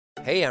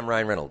Hey, I'm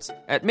Ryan Reynolds.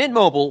 At Mint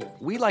Mobile,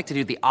 we like to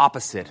do the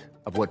opposite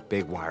of what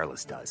Big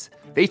Wireless does.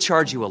 They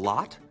charge you a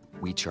lot,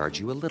 we charge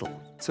you a little.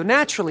 So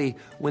naturally,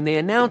 when they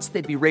announced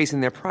they'd be raising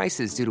their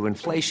prices due to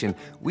inflation,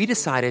 we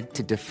decided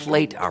to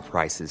deflate our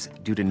prices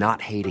due to not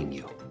hating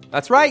you.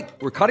 That's right.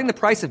 We're cutting the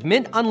price of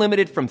Mint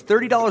Unlimited from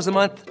 $30 a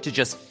month to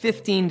just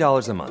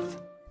 $15 a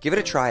month. Give it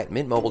a try at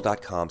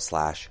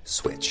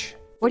mintmobile.com/switch.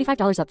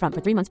 $45 up front for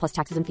 3 months plus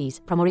taxes and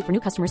fees. Promo rate for new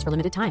customers for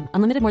limited time.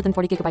 Unlimited more than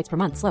 40 gigabytes per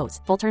month. Slows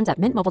full terms at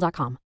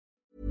mintmobile.com.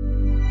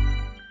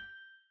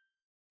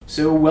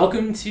 So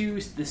welcome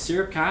to the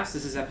Syrup Cast.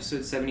 This is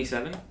episode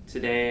 77.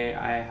 Today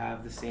I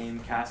have the same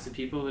cast of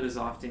people that is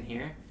often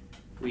here.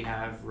 We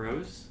have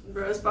Rose.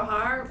 Rose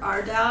Bahar,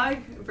 our dog.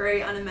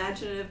 Very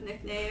unimaginative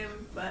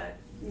nickname, but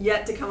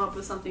yet to come up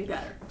with something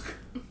better.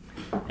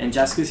 And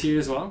Jessica's here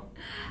as well.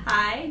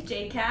 Hi,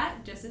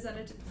 J-Cat, just as an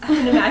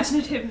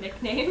unimaginative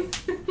nickname.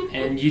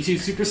 And YouTube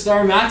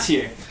superstar Matt's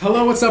here.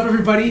 Hello, what's up,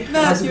 everybody?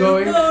 How's it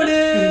going?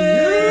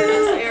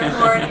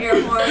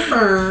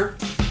 Airborne.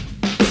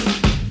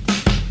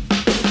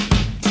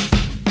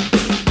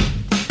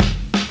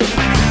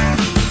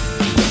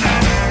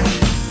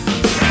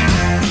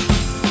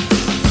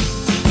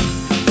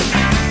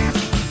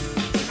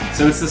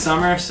 So it's the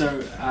summer,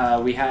 so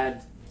we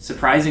had,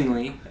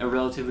 surprisingly, a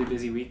relatively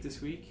busy week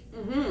this week.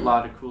 A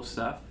lot of cool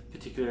stuff,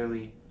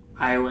 particularly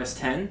iOS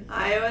 10.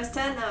 iOS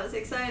 10, that was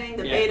exciting.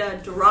 The beta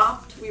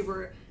dropped. We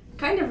were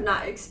kind of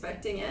not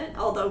expecting it,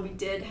 although we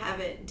did have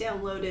it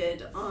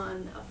downloaded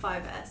on a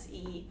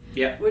 5SE,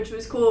 which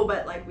was cool,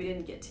 but we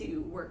didn't get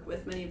to work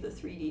with many of the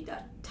 3D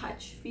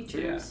touch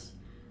features.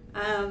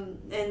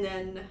 And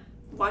then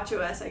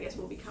watchOS, I guess,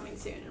 will be coming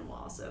soon, and we'll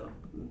also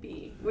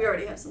we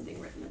already have something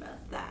written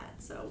about that,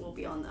 so we'll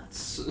be on the...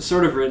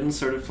 Sort of written,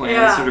 sort of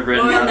planned, sort of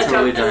written, not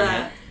totally done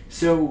yet.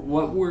 So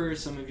what were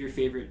some of your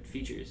favorite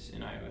features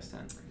in iOS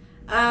 10?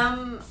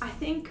 I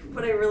think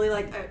what I really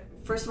liked,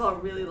 first of all, I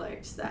really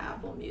liked the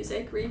Apple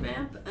Music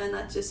revamp, and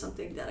that's just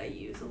something that I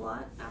use a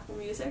lot, Apple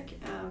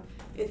Music.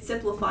 It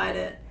simplified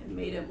it and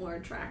made it more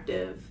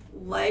attractive.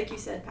 Like you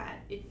said, Pat,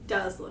 it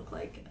does look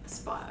like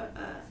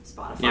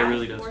Spotify. Yeah, it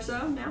really does. More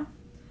so now.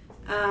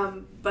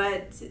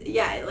 But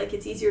yeah,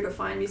 it's easier to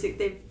find music.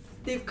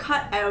 They've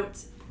cut out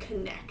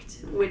Connect,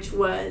 which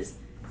was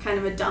kind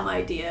of a dumb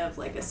idea of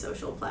a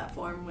social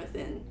platform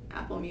within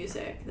Apple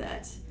Music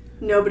that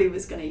nobody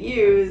was going to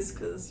use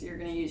because you're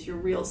going to use your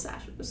real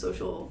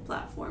social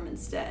platform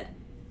instead.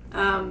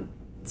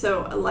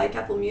 So I like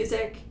Apple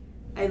Music.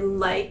 I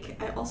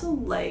also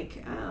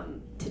like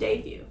Today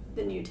View,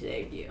 the new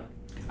Today View.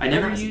 I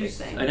never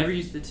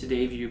used the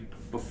Today View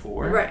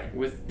before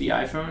with the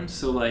iPhone,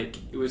 so it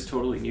was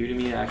totally new to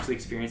me to actually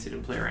experience it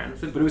and play around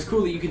with it. But it was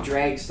cool that you could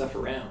drag stuff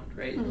around,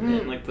 right,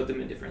 and put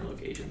them in different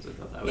locations. I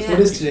thought that was. What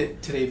is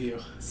Today View?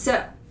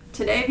 So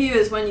Today View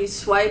is when you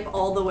swipe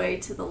all the way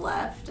to the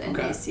left, and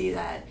you see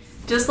that,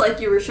 just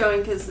like you were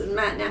showing, because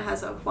Matt now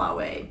has a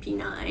Huawei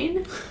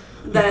P9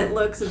 that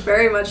looks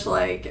very much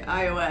like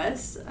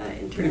iOS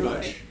internally. Pretty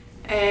much.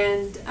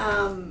 And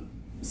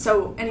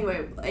so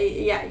anyway,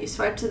 you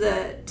swipe to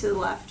the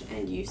left,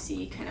 and you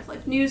see kind of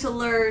news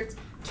alerts,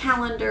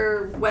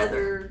 calendar,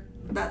 weather,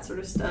 that sort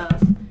of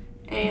stuff.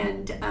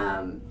 And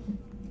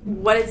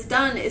what it's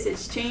done is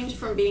it's changed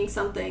from being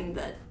something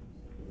that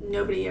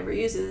nobody ever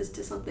uses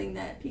to something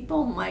that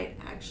people might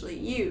actually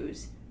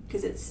use,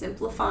 because it's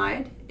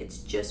simplified. It's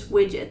just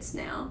widgets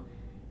now,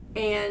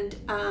 and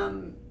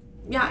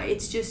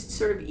it's just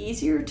sort of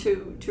easier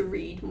to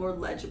read, more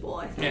legible,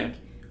 I think.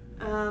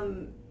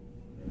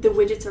 The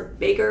widgets are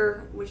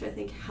bigger, which I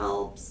think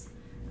helps.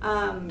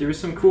 There was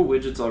some cool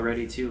widgets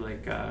already too,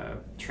 like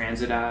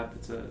Transit app.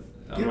 It's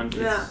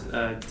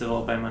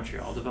developed by a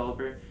Montreal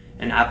developer,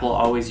 and Apple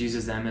always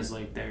uses them as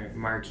their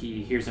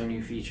marquee. Here's our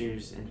new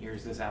features, and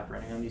here's this app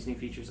running on these new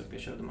features. They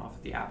showed them off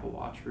at the Apple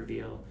Watch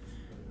reveal,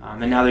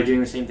 and now they're doing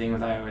the same thing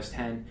with iOS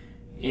 10.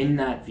 In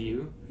that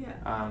view,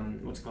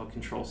 what's it called,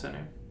 Control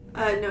Center?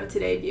 No,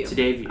 Today View.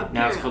 Today View. Apparently.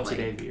 Now it's called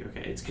Today View.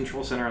 Okay, it's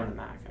Control Center on the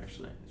Mac,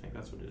 actually. I think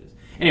that's what it is.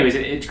 Anyways,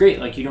 it's great.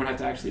 You don't have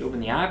to actually open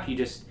the app. You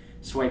just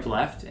swipe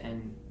left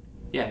and,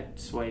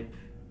 swipe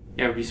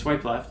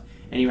left,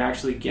 and you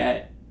actually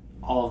get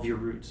all of your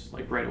routes,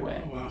 right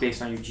away,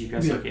 based on your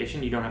GPS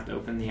location. You don't have to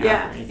open the app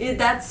or anything.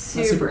 That's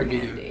super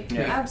convenient. handy.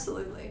 Yeah.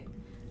 Absolutely.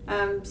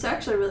 So I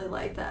actually really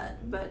like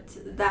that. But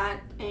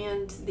that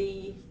and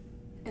the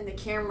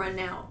camera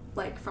now,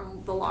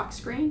 from the lock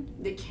screen,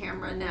 the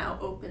camera now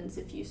opens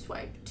if you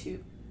swipe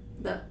to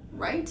the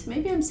right.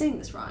 Maybe I'm saying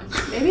this wrong.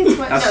 Maybe it's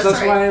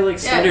that's why I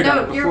stuttered on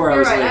it before. I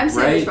was right. I'm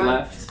saying this wrong.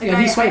 Left. If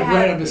you swipe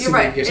right, I'm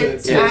assuming you get to the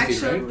It's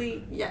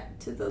actually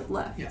to the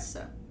left. Yeah.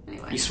 So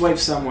anyway, you swipe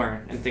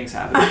somewhere and things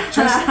happen.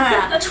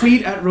 Just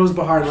tweet at Rose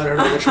Bahar and let her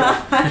know which one.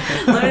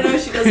 Let her know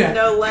she doesn't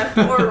know left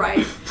or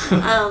right.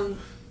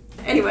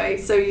 Anyway,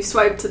 so you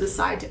swipe to the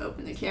side to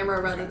open the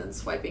camera rather than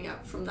swiping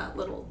up from that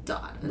little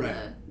dot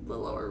in the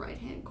lower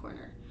right-hand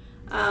corner.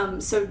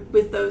 So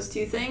with those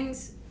two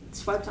things,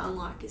 swipe to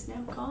unlock is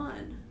now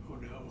gone. Oh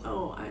no.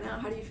 Oh, I know.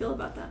 How do you feel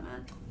about that,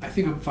 man? I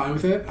think I'm fine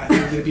with it. I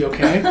think I'm going to be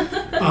okay.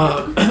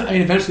 I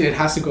mean, eventually it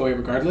has to go away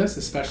regardless,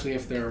 especially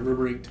if they're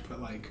rumoring to put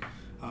like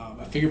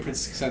a fingerprint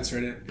sensor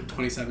in it in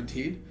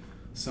 2017.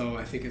 So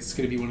I think it's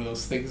going to be one of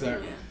those things that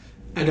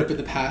end up in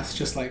the past,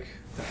 just like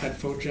the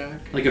headphone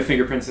jack. Like a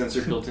fingerprint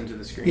sensor built into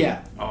the screen?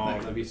 Yeah. Oh,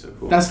 like, that'd be so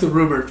cool. That's the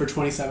rumor for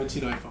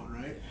 2017 iPhone,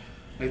 right?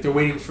 Like they're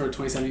waiting for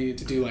 2017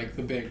 to do like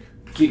the big...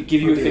 Give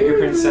you a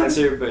fingerprint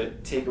sensor,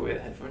 but take away the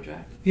headphone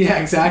jack. Yeah,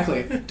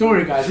 exactly. Don't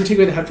worry, guys. We're taking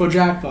away the headphone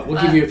jack, but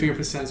we'll give you a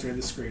fingerprint sensor in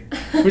the screen.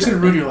 We're just going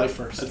to ruin your life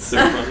first. That's so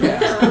funny.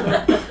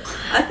 Yeah.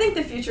 I think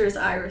the future is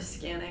iris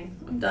scanning.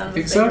 I'm done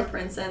with so?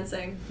 fingerprint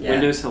sensing. Yeah,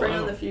 Windows Hello. Bring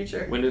on the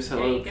future. Windows There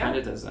Hello you go. kind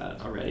of does that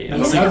already. I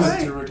And don't think it's-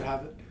 7's rumored to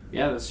have it.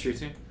 Yeah, that's true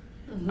too.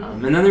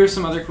 And then there was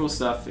some other cool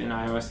stuff in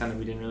iOS 10 that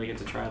we didn't really get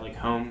to try, like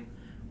Home,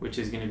 which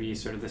is going to be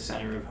sort of the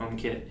center of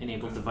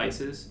HomeKit-enabled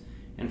devices,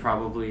 and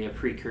probably a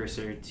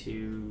precursor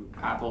to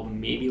Apple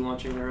maybe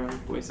launching their own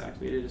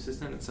voice-activated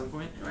assistant at some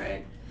point.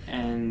 Right.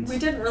 And We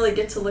didn't really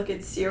get to look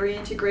at Siri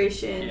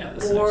integration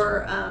that's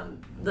or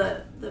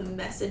the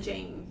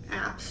messaging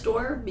app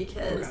store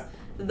because Okay.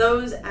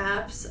 those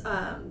apps,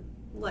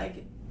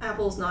 like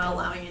Apple's not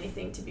allowing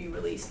anything to be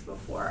released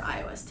before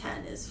iOS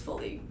 10 is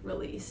fully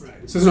released. Right.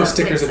 So there's no That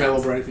stickers makes sense.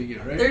 available or anything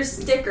yet, right? There's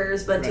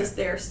stickers, but Right. just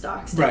their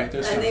stock stuff. Right, their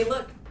and stuff. they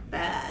look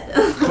bad.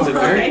 it's a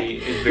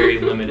Right? very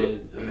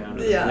limited amount of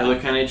them. Yeah. They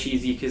look kind of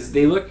cheesy because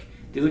they look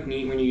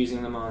neat when you're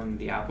using them on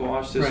the Apple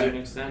Watch to a Right. certain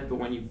extent, but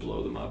when you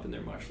blow them up and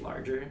they're much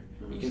larger,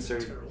 you can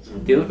sort of... Terrible.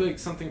 They look like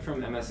something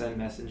from MSN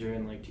Messenger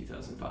in like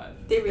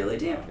 2005. They really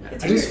do.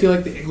 It's I just weird. feel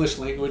like the English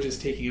language is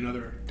taking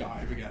another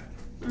dive again.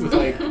 With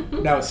like,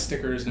 now it's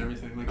stickers and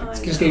everything. Like,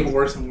 it's I just know. getting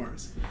worse and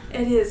worse.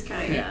 It is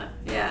kind of,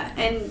 yeah.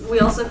 And we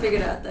also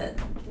figured out that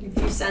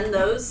if you send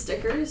those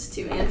stickers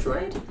to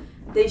Android,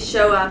 they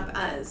show up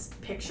as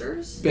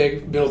pictures.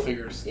 Big middle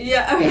fingers.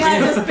 Yeah, oh yeah,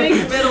 just big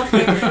middle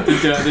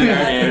fingers. They're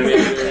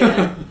animated.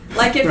 Yeah.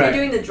 Like if Right.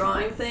 you're doing the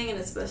drawing thing and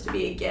it's supposed to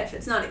be a GIF,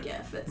 it's not a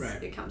GIF.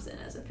 Right. It comes in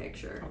as a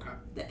picture, Okay.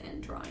 the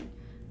end drawing.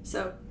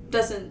 So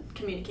doesn't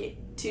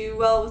communicate too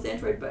well with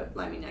Android, but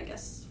I mean, I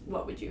guess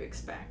what would you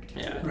expect?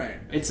 Yeah. Right.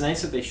 It's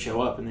nice that they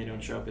show up and they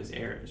don't show up as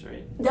errors,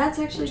 right? That's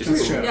actually Which true.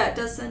 is true. Yeah, it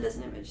does send as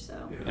an image. So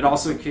Yeah. It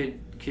also could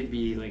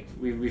be like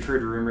we've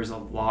heard rumors a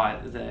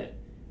lot that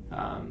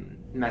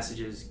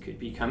messages could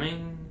be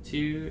coming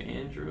to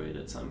Android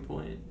at some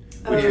point,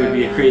 which would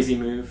be a crazy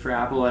move for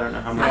Apple. I don't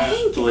know how much I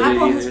think validity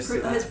Apple there is to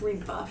that. has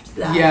rebuffed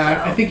that. Yeah,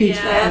 though. I think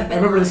Yeah. I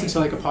remember listening to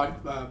like a pod,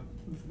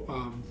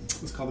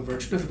 what's it called the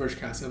Verge, not the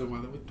Vergecast, the other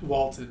one with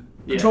Walt and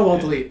Control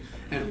Walt Delete,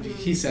 and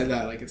he said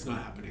that like it's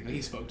not happening. Like,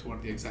 he spoke to one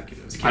of the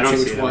executives. He I can't don't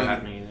say see which that one.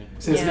 happening either.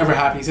 He says it's Yeah. never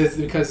happening. He says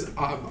because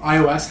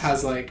iOS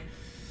has like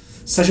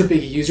such a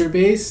big user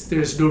base,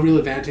 there's no real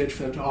advantage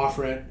for them to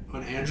offer it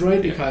on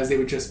Android because they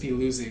would just be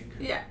losing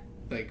Yeah.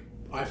 like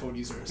iPhone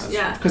users.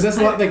 Yeah. Because that's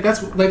a lot. Like that's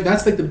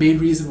the main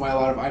reason why a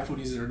lot of iPhone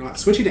users are not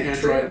switching to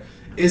Android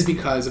is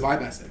because of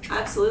iMessage.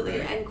 Absolutely.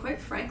 Right. And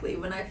quite frankly,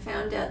 when I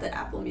found out that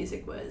Apple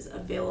Music was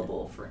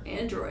available for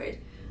Android,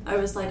 I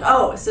was like,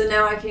 oh, so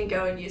now I can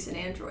go and use an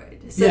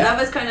Android. So Yeah. that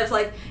was kind of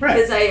like, Right.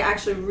 because I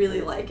actually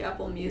really like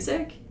Apple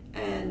Music.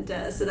 And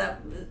so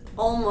that was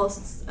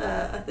almost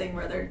a thing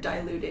where they're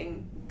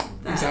diluting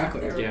that.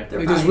 Exactly. Their, Yeah. their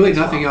Like, there's value really as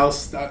nothing well.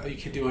 else that you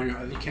can do on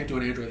you can't do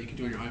on Android that you can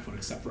do on your iPhone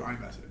except for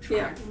iMessage.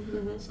 Yeah.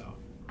 Right? So.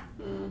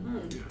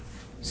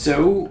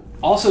 So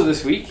also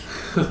this week,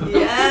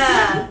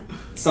 Yeah.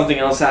 something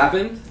else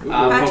happened.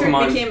 Patrick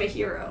Pokemon became a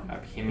hero.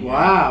 became a hero.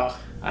 Wow.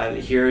 A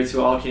hero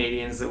to all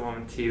Canadians that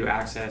want to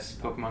access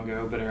Pokemon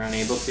Go but are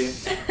unable to.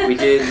 We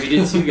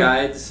did two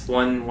guides,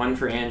 one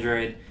for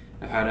Android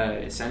of how to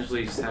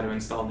essentially just how to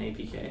install an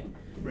APK,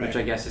 Right. which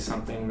I guess is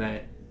something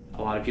that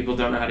a lot of people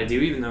don't know how to do,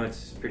 even though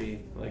it's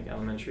pretty like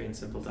elementary and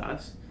simple to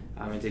us.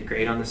 It did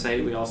great on the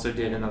site. We also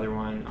did another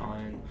one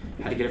on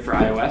how to get it for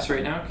iOS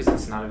right now because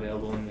it's not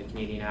available in the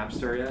Canadian App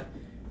Store yet,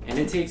 and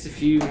it takes a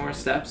few more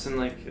steps and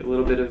like a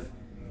little bit of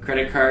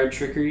credit card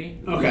trickery,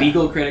 Okay.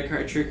 legal credit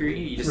card trickery.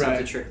 You just have to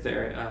Right. trick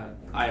their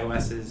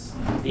iOS's,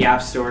 the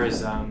App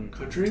Store's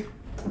Country?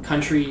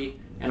 country,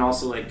 and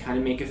also like kind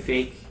of make a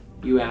fake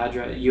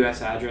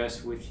US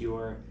address with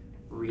your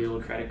real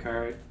credit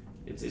card.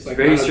 It's Like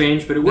very 902-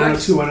 strange, but it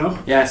works.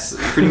 90210? Yes,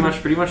 pretty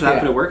much that, Yeah.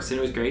 but it works and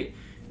it was great.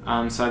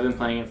 So I've been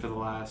playing it for the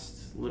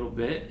last little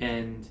bit,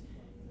 and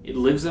it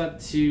lives up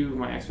to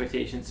my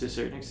expectations to a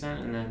certain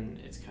extent, and then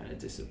it's kind of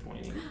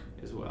disappointing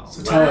as well.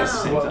 So tell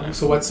us, Same time.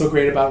 so what's so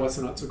great about it, what's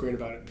not so great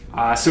about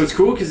it? So it's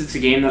cool because it's a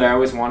game that I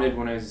always wanted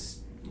when I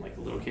was like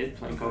a little kid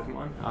playing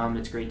Pokemon.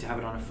 It's great to have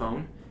it on a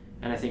phone,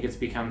 and I think it's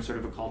become sort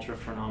of a cultural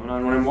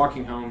phenomenon. When I'm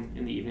walking home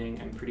in the evening,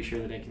 I'm pretty sure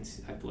that I can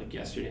see, like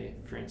yesterday,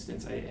 for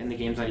instance, and the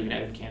game's not even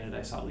out in Canada,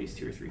 I saw at least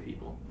 2 or 3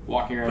 people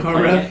walking around Oh,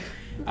 playing really? it.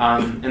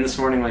 And this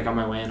morning, like on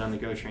my way in on the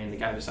GO train, the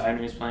guy beside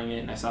me was playing it,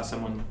 and I saw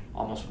someone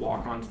almost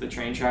walk onto the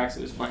train tracks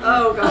that was playing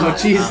Oh, it. God. Oh,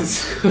 Jesus.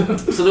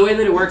 So the way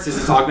that it works is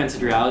it's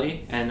augmented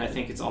reality, and I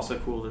think it's also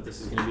cool that this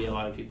is going to be a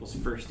lot of people's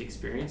first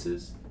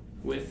experiences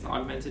with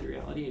augmented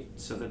reality,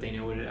 so that they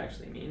know what it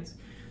actually means.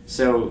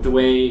 So the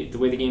way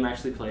the game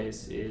actually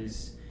plays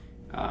is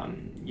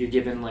you're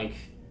given like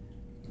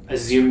a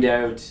zoomed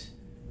out,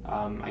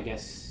 I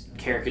guess,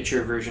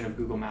 caricature version of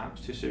Google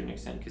Maps to a certain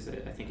extent, because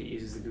I think it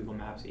uses the Google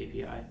Maps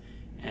API.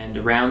 And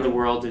around the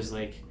world, there's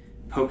like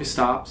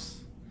Pokestops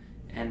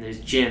and there's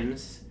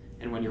gyms.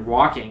 And when you're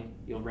walking,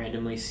 you'll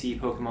randomly see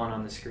Pokemon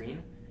on the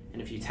screen.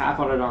 And if you tap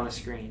on it on the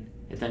screen,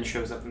 it then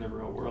shows up in the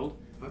real world.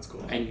 That's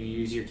cool. And you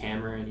use your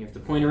camera and you have to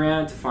point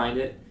around to find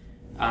it.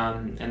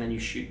 And then you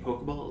shoot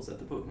Pokeballs at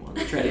the Pokemon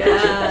to try to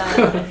catch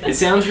it. It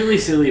sounds really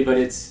silly, but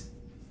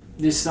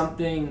there's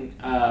something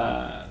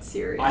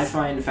serious I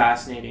find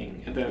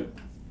fascinating about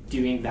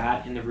doing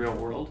that in the real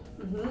world.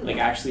 Mm-hmm. Like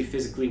actually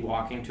physically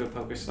walking to a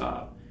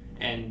Pokestop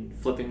and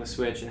flipping the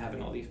switch and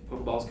having all these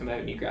Pokeballs come out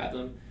and you grab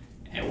them.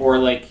 Or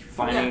like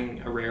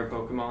finding a rare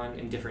Pokemon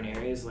in different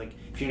areas. Like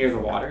if you're near the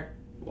water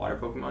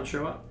Pokemon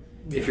show up.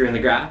 If you're in the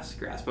grass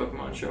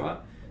Pokemon show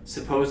up.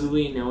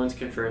 Supposedly no one's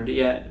confirmed it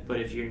yet, but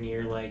if you're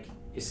near like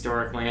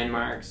historic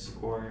landmarks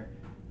or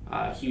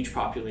huge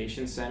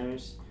population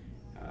centers,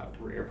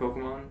 rare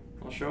Pokemon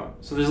will show up.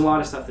 So there's a lot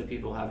of stuff that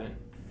people haven't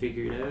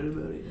figured out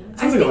about it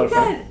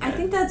yet. I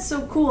think that's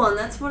so cool, and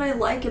that's what I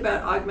like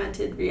about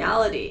augmented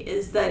reality,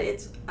 is that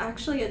it's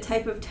actually a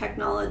type of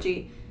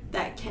technology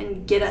that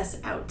can get us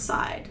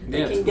outside,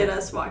 that can get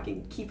us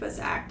walking, keep us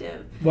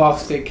active. While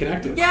staying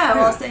connected. Yeah,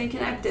 while staying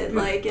connected.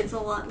 Like, it's a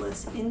lot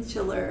less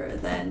insular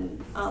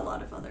than a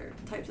lot of other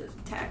types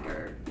of tech,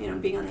 or,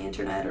 being on the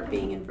internet or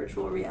being in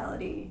virtual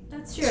reality.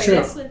 That's true. I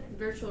guess with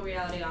virtual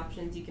reality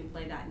options, you can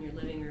play that in your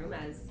living room,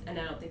 and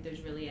I don't think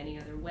there's really any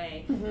other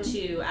way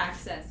to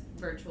access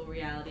virtual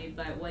reality,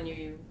 but when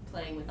you're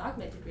playing with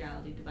augmented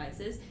reality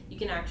devices, you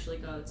can actually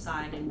go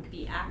outside and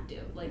be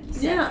active, like you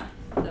said. Yeah.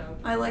 So.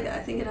 I like it. I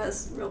think it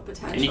has real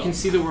potential. And you can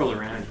see the world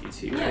around you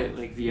too, right?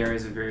 Like VR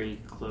is a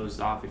very closed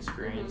off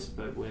experience,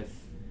 but with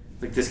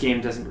like this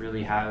game doesn't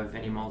really have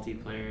any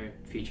multiplayer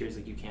features.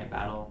 Like you can't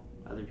battle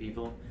other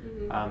people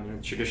in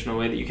the traditional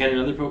way that you can in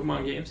other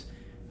Pokemon games.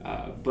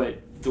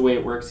 But the way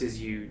it works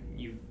is you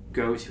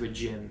go to a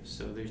gym.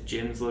 So there's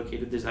gyms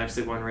located. There's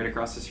actually one right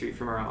across the street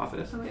from our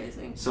office.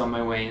 Amazing. So on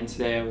my way in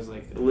today, I was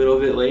like a little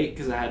bit late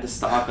because I had to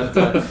stop at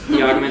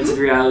the augmented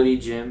reality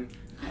gym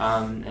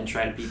and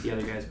try to beat the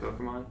other guy's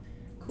Pokemon.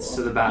 Cool.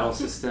 So the battle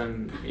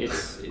system,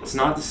 it's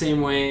not the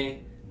same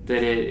way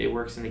that it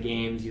works in the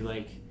games. You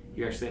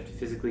actually have to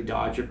physically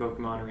dodge your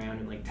Pokemon around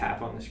and like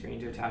tap on the screen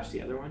to attach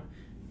the other one,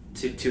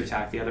 to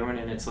attack the other one,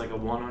 and it's like a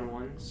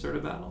one-on-one sort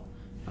of battle.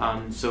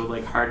 So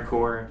like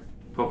hardcore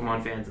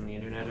Pokemon fans on the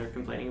internet are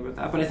complaining about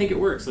that, but I think it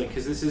works, like,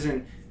 because this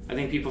isn't. I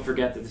think people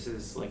forget that this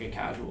is like a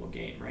casual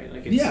game, right?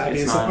 Like,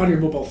 it's not on your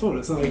mobile phone.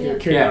 It's not like you're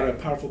carrying out a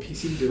powerful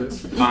PC to do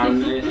this.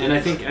 And I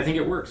think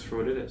it works for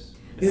what it is.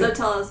 So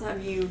tell us,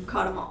 have you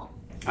caught them all?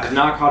 I have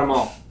not caught them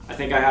all. I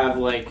think I have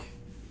like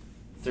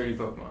 30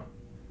 Pokemon.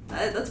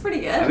 That's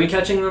pretty good. I've been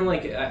catching them.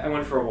 Like I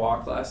went for a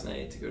walk last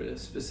night to go to a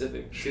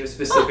specific gym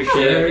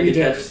to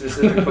catch a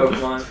specific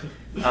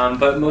Pokemon.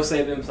 But mostly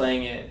I've been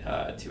playing it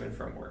to and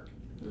from work.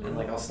 And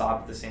like I'll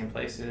stop at the same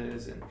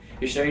places, and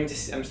I'm starting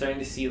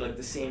to see like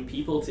the same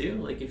people too.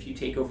 Like if you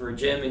take over a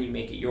gym and you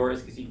make it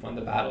yours because you've won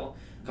the battle,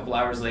 a couple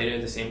hours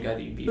later the same guy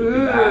that you beat will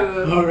be back.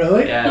 Oh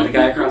really? Yeah, the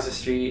guy across the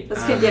street.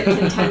 This could get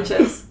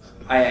contentious.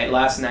 I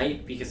last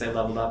night, because I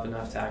leveled up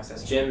enough to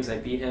access gyms, I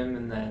beat him,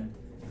 and then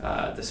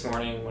this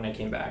morning when I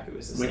came back, it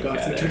was the same guy.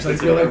 That turns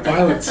like real life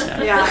violence.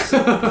 Yeah.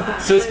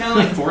 So it's kind of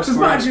like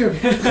Foursquare.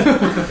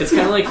 It's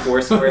kind of like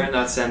Foursquare in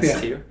that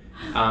sense too.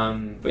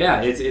 But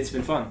yeah, it's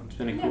been fun. It's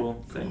been a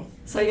cool thing.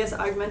 So I guess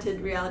augmented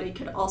reality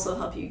could also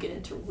help you get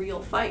into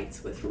real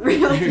fights with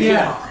real people.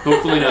 Yeah.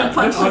 Hopefully not.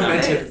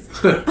 Augmented.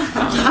 Do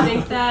you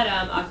think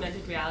that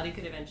augmented reality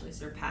could eventually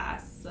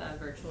surpass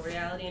virtual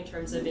reality in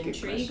terms of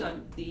intrigue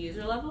on the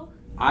user level?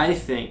 I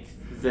think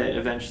that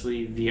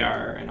eventually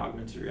VR and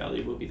augmented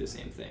reality will be the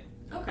same thing.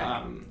 Okay.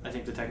 I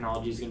think the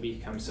technology is going to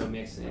become so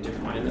mixed and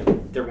intertwined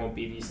that there won't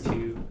be these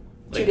two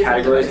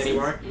categories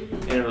anymore,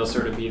 and it'll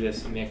sort of be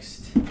this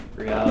mixed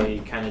reality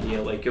kind of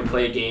deal. Like you'll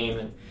play a game,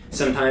 and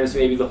sometimes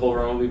maybe the whole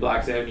room will be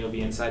blacked out and you'll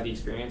be inside the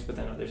experience, but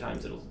then other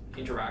times it'll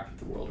interact with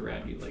the world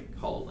around you like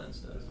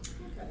HoloLens does.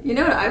 You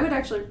know what? I would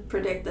actually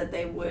predict that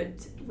they would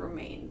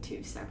remain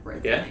two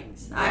separate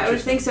things. I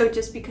would think so,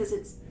 just because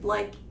it's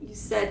like you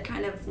said,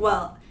 kind of,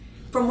 well,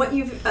 from what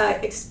you've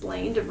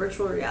explained of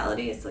virtual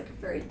reality, it's like a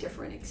very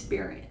different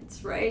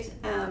experience, right?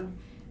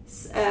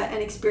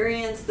 An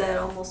experience that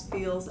almost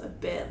feels a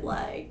bit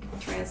like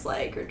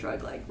trance-like or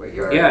drug-like, where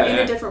you're in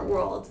a different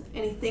world,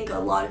 and I think a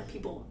lot of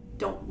people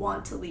don't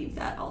want to leave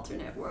that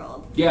alternate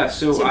world. Yeah,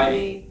 so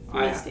I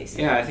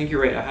think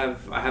you're right.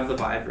 I have the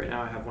Vive right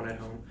now. I have one at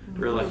home.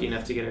 We're lucky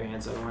enough to get our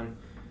hands on one.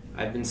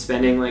 I've been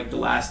spending like the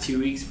last 2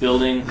 weeks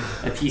building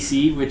a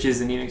PC, which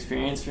is a new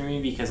experience for me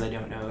because I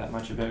don't know that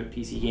much about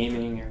PC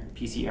gaming or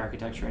PC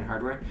architecture and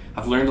hardware.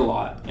 I've learned a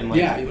lot in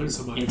you learned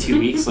so much. In 2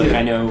 weeks. Like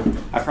I know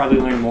I've probably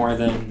learned more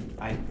than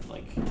I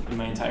in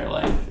my entire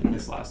life in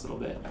this last little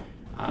bit.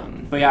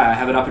 But yeah, I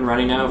have it up and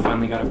running now.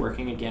 Finally got it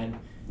working again,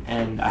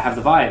 and I have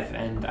the Vive,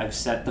 and I've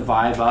set the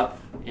Vive up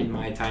in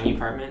my tiny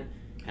apartment,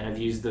 and I've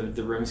used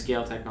the room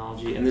scale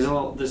technology, and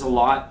there's a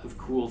lot of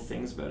cool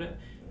things about it.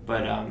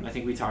 but I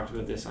think we talked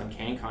about this on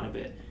CanCon a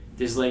bit.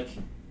 There's like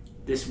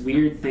this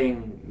weird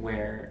thing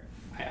where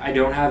I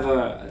don't have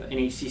an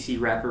HTC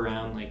rep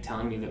around like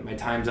telling me that my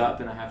time's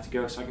up and I have to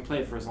go, so I can play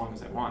it for as long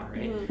as I want,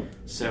 right? Mm-hmm.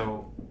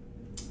 So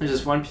there's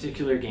this one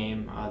particular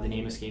game, the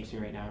name escapes me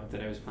right now,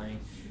 that I was playing,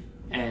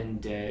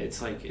 and it's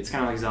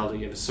kind of like Zelda.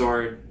 You have a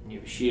sword, and you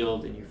have a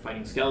shield, and you're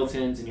fighting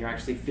skeletons, and you're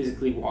actually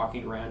physically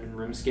walking around in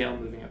room scale,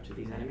 moving up to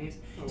these enemies.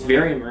 It's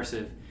very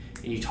immersive,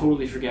 and you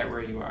totally forget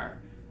where you are.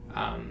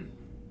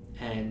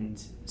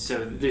 And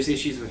so there's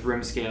issues with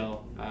room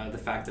scale, the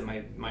fact that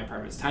my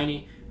apartment's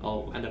tiny.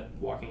 I'll end up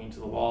walking into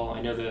the wall.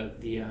 I know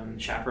the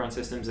chaperone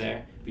system's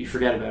there, but you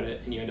forget about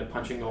it and you end up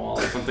punching the wall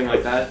or something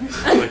like that.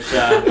 Which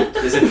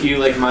there's a few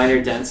like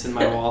minor dents in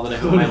my wall that I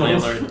hope my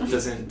landlord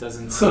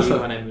doesn't see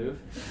when I move.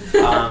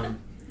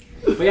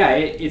 But yeah,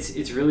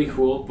 it's really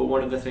cool. But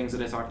one of the things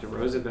that I talked to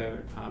Rose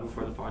about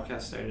before the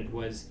podcast started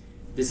was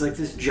there's like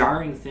this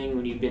jarring thing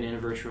when you've been in a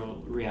virtual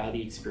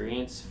reality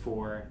experience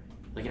for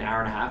like an hour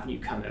and a half and you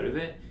come out of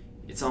it.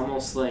 It's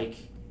almost like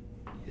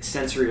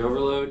sensory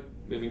overload.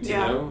 Moving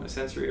to a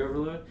sensory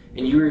overload,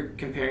 and you were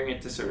comparing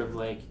it to sort of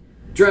like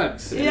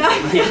drugs. Yeah,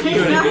 like, you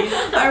know what I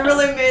mean? I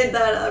really made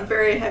that a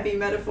very heavy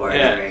metaphor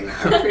during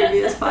our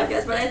previous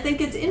podcast, but I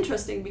think it's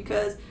interesting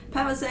because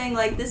Pat was saying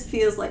like this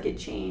feels like it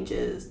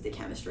changes the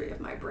chemistry of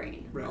my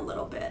brain a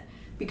little bit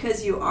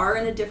because you are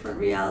in a different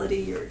reality,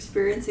 you're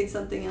experiencing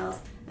something else,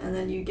 and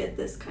then you get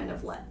this kind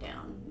of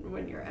letdown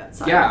when you're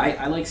outside. Yeah,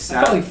 I like sat...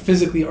 I felt like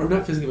physically, or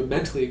not physically, but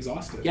mentally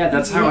exhausted. Yeah,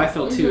 that's how I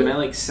felt too, and I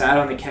like sat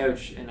on the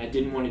couch and I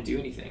didn't want to do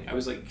anything. I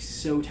was like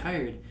so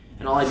tired,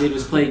 and all I did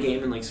was play a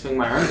game and like swing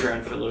my arms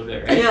around for a little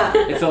bit, right? Yeah.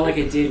 It felt like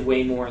I did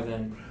way more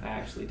than I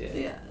actually did.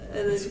 Yeah,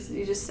 and then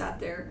you just sat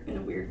there in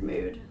a weird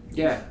mood.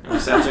 Yeah, and I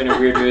sat there in a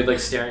weird mood, like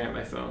staring at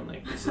my phone,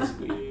 like this is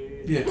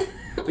weird. Yeah.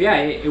 But yeah,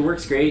 it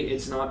works great.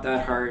 It's not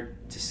that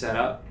hard to set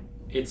up.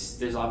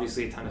 There's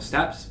obviously a ton of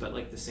steps, but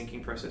like the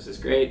syncing process is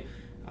great.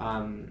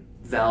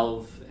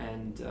 Valve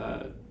and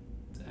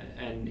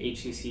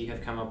HTC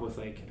have come up with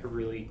like a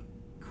really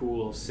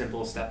cool,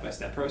 simple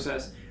step-by-step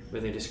process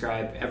where they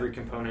describe every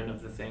component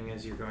of the thing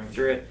as you're going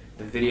through it,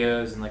 the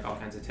videos and like all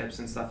kinds of tips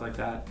and stuff like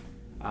that.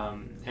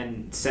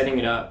 And setting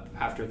it up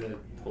after the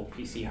whole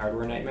PC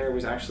hardware nightmare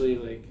was actually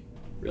like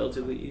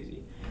relatively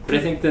easy. But I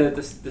think the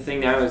thing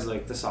now is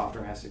like the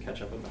software has to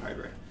catch up with the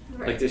hardware.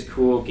 Right. Like there's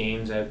cool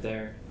games out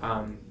there.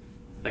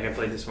 Like I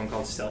played this one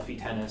called Selfie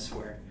Tennis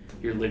where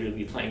you're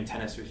literally playing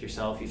tennis with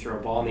yourself. You throw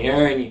a ball in the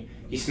air and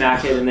you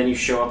smack it, and then you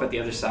show up at the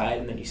other side,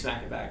 and then you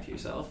smack it back to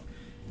yourself.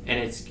 And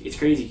it's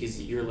crazy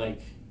because you're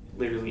like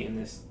literally in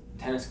this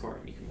tennis court,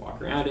 and you can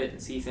walk around it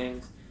and see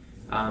things.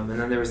 And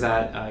then there was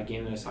that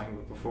game that I was talking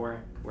about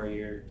before,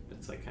 where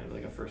it's like kind of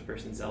like a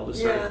first-person Zelda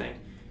sort of thing.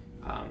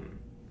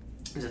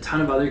 There's a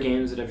ton of other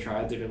games that I've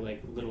tried that are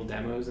like little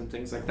demos and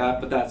things like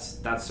that. But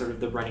that's sort of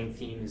the running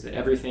theme, is that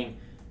everything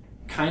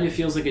kind of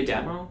feels like a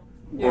demo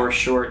or a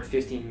short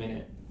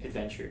 15-minute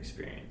adventure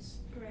experience.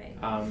 Right.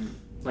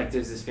 Like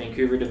there's this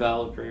Vancouver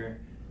developer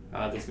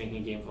that's making a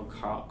game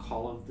called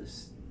Call of the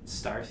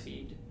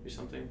Starseed or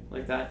something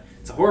like that.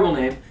 It's a horrible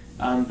name,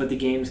 but the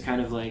game's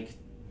kind of like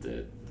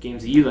the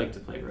games that you like to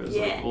play, Rose,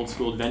 like old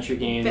school adventure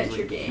games,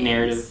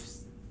 narrative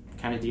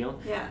kind of deal.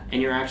 Yeah.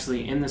 And you're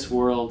actually in this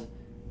world,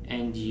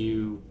 and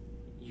you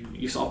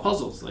solve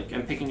puzzles. Like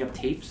I'm picking up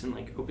tapes and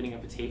like opening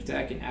up a tape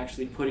deck and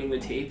actually putting the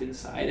tape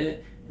inside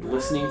it and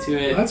listening to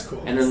it. That's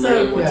cool. And then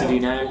learning what to do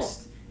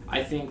next.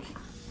 I think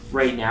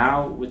right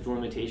now, with the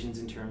limitations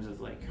in terms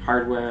of like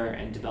hardware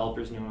and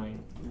developers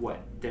knowing what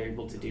they're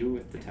able to do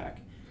with the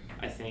tech,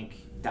 I think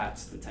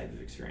that's the type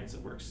of experience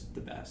that works the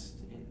best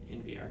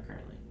in VR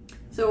currently.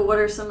 So what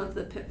are some of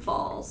the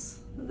pitfalls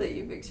that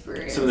you've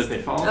experienced? Some of the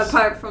pitfalls?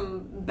 Apart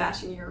from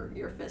bashing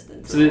your fist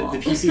into the wall. So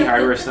the PC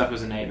hardware stuff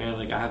was a nightmare.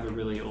 Like I have a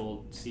really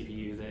old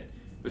CPU that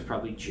was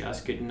probably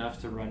just good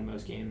enough to run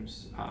most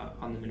games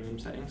on the minimum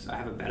settings. I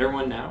have a better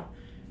one now.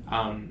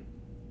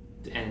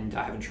 And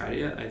I haven't tried it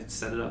yet. I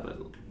set it up at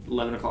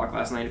 11 o'clock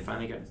last night. It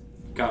finally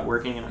got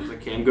working, and I was like,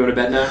 okay, I'm going to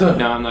bed now.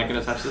 No, I'm not going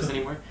to touch this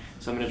anymore.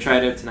 So I'm going to try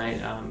it out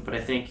tonight. But I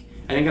think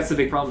that's the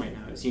big problem right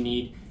now, is you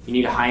need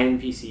a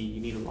high-end PC. You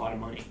need a lot of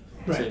money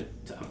to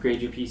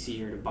upgrade your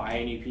PC, or to buy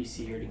a new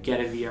PC, or to get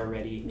a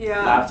VR-ready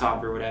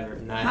laptop or whatever.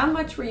 And how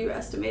much were you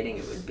estimating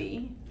it would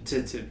be?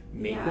 To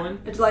make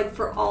one? It's like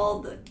for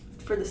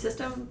the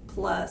system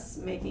plus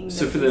making the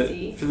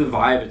PC. For the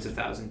Vive, it's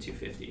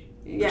 $1,250.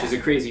 Which is a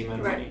crazy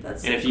amount of money.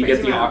 And if you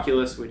get the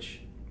Oculus,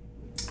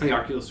 the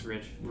Oculus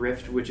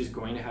Rift, which is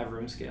going to have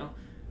room scale,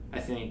 I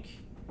think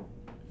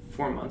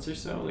 4 months or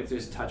so. Like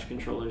there's touch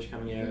controllers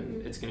coming out,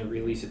 and it's going to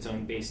release its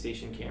own base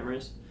station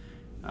cameras.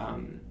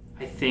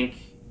 I think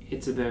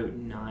it's about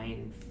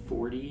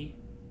 $940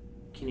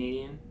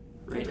 Canadian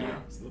right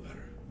now, it's a little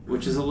better.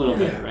 Which is a little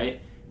better,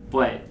 right?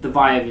 But the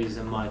Vive is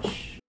a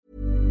much...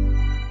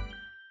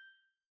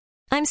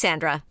 I'm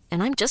Sandra,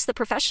 and I'm just the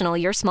professional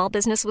your small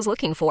business was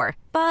looking for.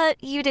 But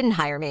you didn't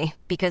hire me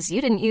because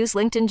you didn't use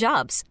LinkedIn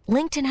Jobs.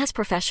 LinkedIn has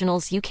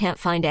professionals you can't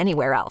find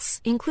anywhere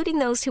else, including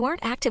those who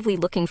aren't actively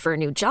looking for a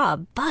new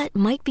job, but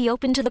might be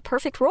open to the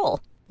perfect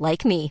role,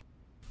 like me.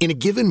 In a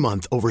given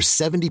month, over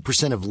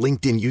 70% of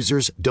LinkedIn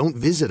users don't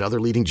visit other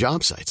leading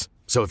job sites.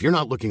 So if you're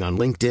not looking on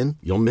LinkedIn,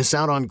 you'll miss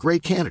out on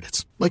great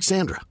candidates like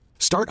Sandra.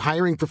 Start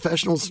hiring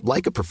professionals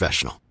like a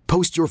professional.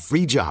 Post your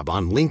free job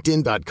on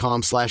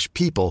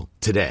linkedin.com/people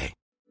today.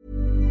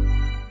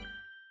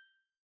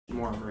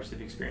 More immersive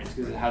experience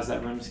because it has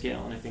that room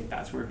scale, and I think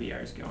that's where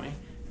VR is going.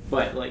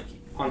 But like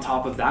on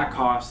top of that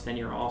cost, then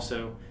you're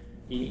also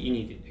you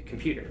need a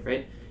computer,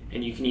 right?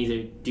 And you can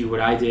either do what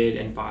I did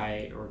and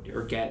buy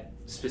or get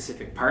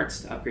specific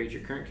parts to upgrade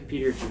your current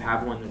computer if you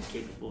have one that's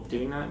capable of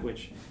doing that,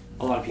 which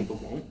a lot of people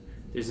won't.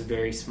 There's a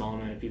very small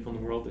amount of people in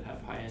the world that have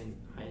high-end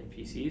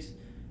PCs.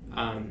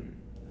 And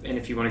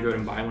if you want to go out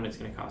and buy one, it's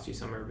going to cost you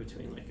somewhere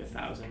between like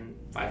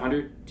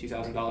 $1,500,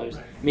 $2,000.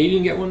 Right. Maybe you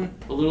can get one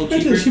a little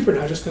cheaper. It's cheaper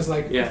now, just because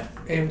like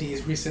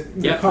AMD's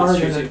recent card,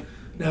 and then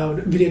now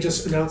Nvidia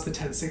just announced the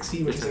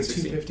 1060, which is like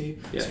 $250.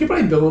 So you can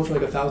probably build one for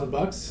like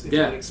 $1,000 if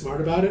you're like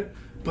smart about it.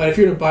 But if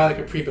you're to buy like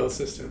a pre-built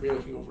system, you're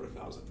looking over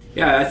 $1,000.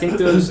 Yeah, I think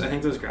those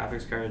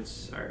graphics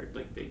cards are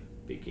like big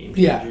game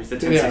changers. The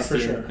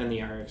 1060 and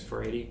the RX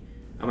 480.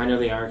 I know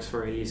the RX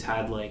 480s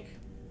had like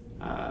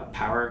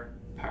power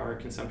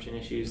consumption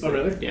issues. Oh,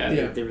 really?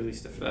 Yeah. They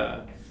released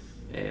a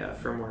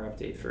firmware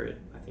update for it,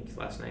 I think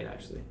last night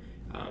actually.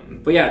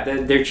 But yeah,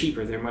 they're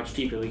cheaper. They're much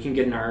cheaper. You can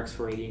get an RX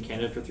 480 in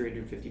Canada for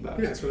 $350.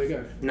 Yeah, it's really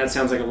good. And that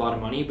sounds like a lot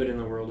of money, but in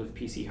the world of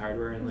PC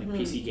hardware and like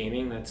PC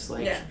gaming, that's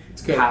like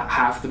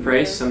half the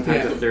price,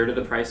 sometimes a third of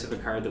the price of a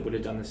card that would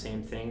have done the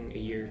same thing a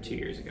year, 2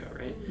 years ago,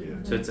 right? Yeah.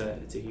 So it's a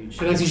huge.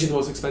 And that's usually the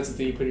most expensive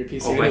thing you put in your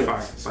PC. Oh,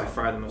 by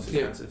far the most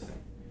expensive thing.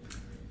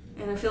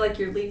 And I feel like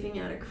you're leaving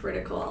out a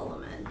critical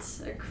element,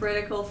 a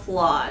critical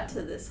flaw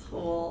to this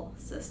whole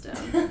system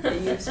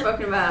that you've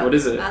spoken about what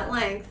is it? At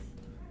length.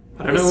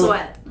 I don't know.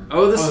 Sweat.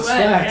 Oh, the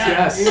sweat.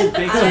 Yes.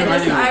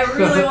 I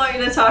really want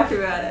you to talk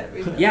about it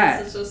because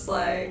it's just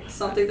like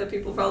something that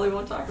people probably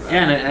won't talk about.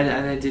 Yeah,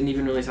 and I didn't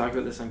even really talk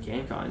about this on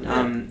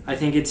CanCon. I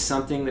think it's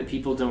something that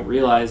people don't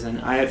realize,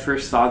 and I at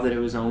first thought that it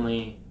was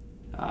only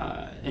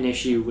an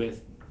issue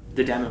with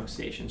the demo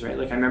stations, right?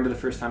 Like I remember the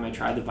first time I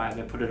tried the Vive,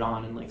 I put it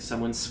on and like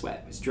someone's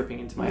sweat was dripping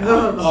into my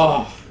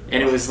eyes.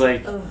 And it was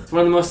like, it's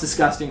one of the most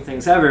disgusting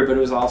things ever, but it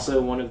was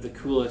also one of the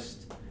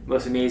coolest,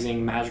 most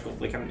amazing, magical,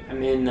 like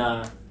I'm in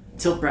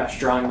Tilt Brush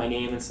drawing my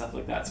name and stuff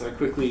like that, so I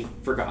quickly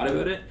forgot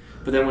about it.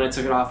 But then when I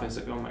took it off, I was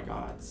like, oh my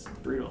god, it's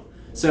brutal.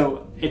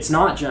 So it's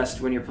not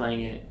just when you're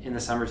playing it in the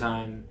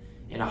summertime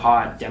in a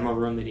hot demo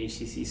room that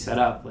HTC set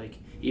up. Like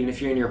even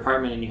if you're in your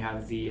apartment and you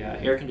have the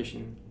air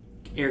conditioning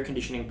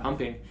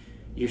pumping,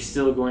 you're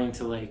still going to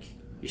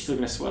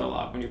sweat a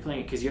lot when you're playing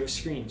it because you have a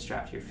screen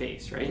strapped to your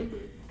face, right?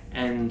 Mm-hmm.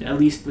 And at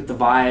least with the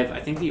Vive, I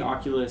think the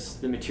Oculus,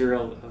 the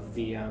material of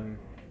the I don't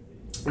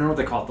know what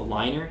they call it, the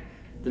liner.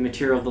 The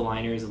material of the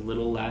liner is a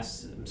little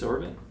less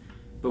absorbent,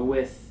 but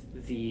with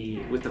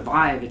the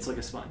Vive, it's like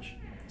a sponge.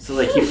 So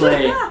like you're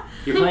playing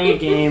a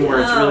game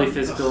where it's really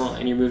physical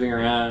and you're moving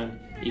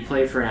around. You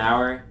play for an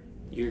hour,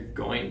 you're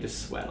going to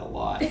sweat a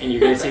lot, and you're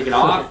going to take it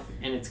off,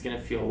 and it's going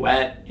to feel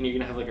wet, and you're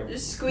going to have like a...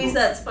 Just squeeze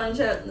that sponge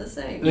out in the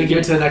sink. And then give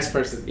it to the next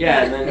person.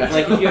 Yeah, and then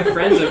like if you have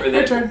friends over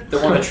there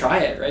that want to try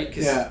it, right?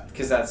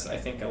 Because that's, I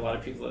think, a lot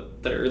of people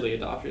that are early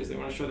adopters, they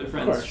want to show their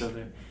friends, show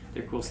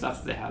their cool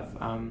stuff that they have.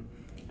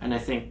 And I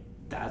think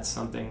that's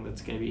something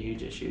that's going to be a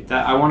huge issue.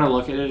 That I want to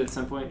look at it at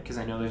some point, because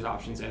I know there's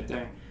options out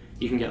there.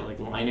 You can get like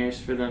liners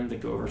for them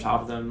that go over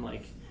top of them,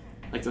 like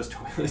those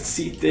toilet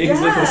seat things,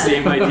 like the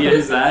same idea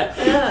as that.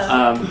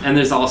 And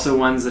there's also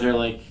ones that are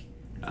like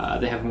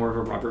they have more of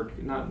a rubber,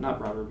 not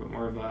rubber, but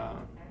more of a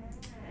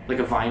like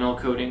a vinyl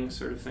coating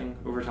sort of thing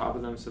over top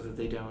of them, so that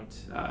they don't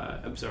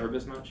absorb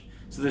as much.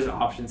 So there's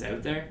options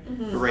out there.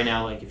 Mm-hmm. But right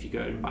now, like if you go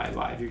out and buy a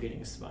Vive, you're getting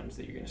a sponge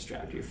that you're going to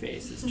strap to your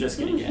face. It's just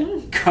going to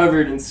get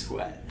covered in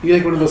sweat. You're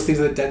like one of those things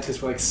at the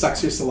dentist where like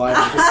sucks your saliva,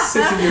 just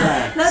sits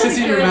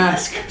in your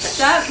mask.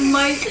 That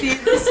might be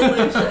the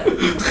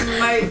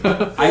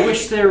solution. I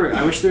wish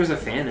there was a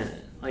fan in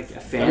it, like a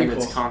fan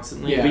that's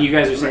constantly. Yeah. But you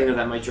guys are saying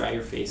that might dry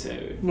your face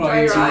out.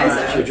 Dry your eyes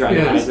out. Dry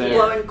your eyes out.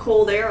 Blowing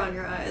cold air on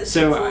your eyes.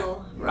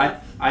 So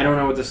I don't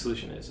know what the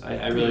solution is.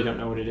 I really don't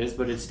know what it is,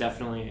 but it's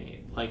definitely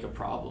like a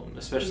problem,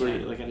 especially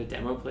like at a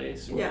demo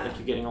place where like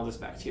you're getting all this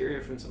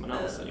bacteria from someone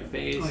else on your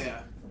face. Oh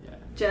yeah.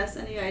 Jess,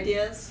 any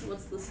ideas?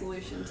 What's the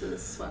solution to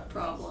this sweat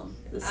problem?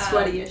 This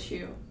sweaty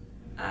issue?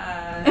 Is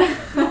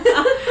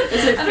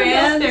it fans? I don't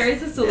know if there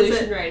is a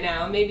solution right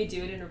now. Maybe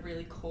do it in a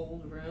really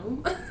cold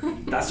room.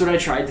 That's what I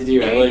tried to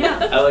do.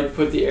 I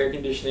put the air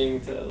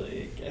conditioning to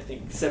like I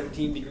think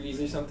 17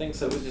 degrees or something,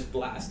 so it was just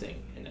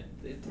blasting.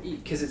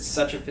 Because it's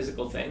such a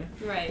physical thing.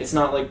 Right. It's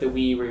not like the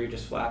Wii where you're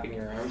just flapping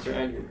your arms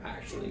around. You're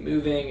actually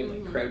moving and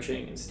like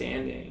crouching and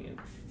standing, and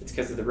it's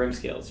because of the rim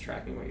scale. It's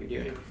tracking what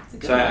you're doing.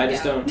 So I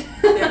just don't.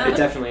 It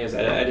definitely is.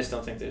 I just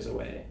don't think there's a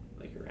way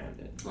like around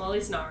it. Well, at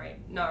least not right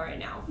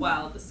now.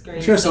 Wow, the screen.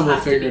 I'm sure someone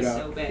will figure it out.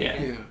 So big.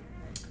 Yeah.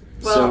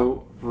 Well,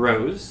 so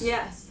Rose.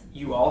 Yes.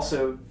 You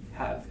also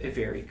have a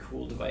very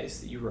cool device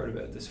that you wrote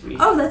about this week.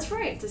 Oh, that's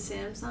right. The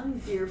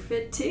Samsung Gear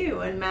Fit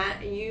 2. And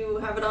Matt, you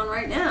have it on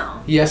right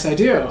now. Yes, I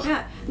do.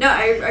 Yeah. No,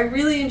 I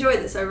really enjoyed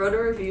this. I wrote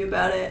a review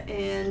about it,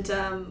 and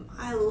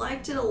I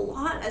liked it a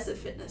lot as a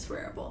fitness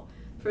wearable.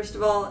 First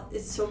of all,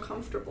 it's so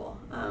comfortable.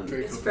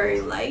 It's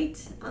very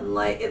light.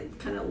 Unlike, it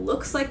kind of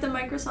looks like the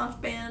Microsoft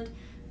Band,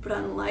 but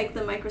unlike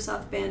the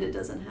Microsoft Band, it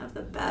doesn't have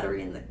the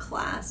battery and the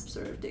clasp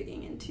sort of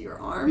digging into your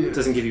arm. It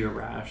doesn't give you a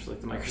rash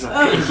like the Microsoft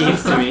Band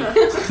gives to me.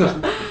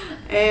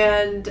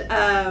 And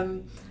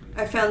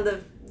I found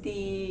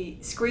the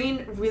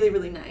screen really,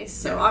 really nice.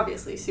 So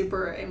obviously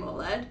super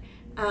AMOLED.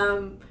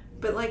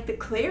 But like the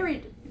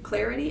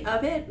clarity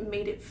of it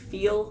made it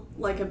feel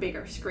like a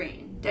bigger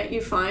screen. Don't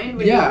you find?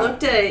 When you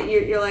looked at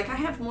it, you're like, I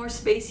have more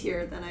space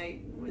here than I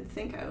would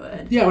think I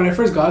would. Yeah, when I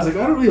first got it, I was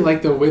like, I don't really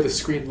like the way the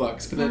screen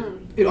looks. But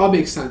then it all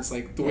makes sense.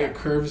 Like the way it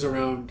curves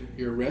around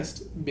your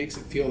wrist makes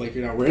it feel like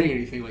you're not wearing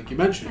anything, like you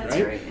mentioned, That's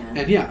right?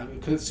 And yeah,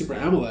 because it's super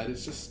AMOLED,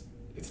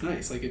 it's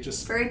nice. Like it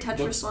just very touch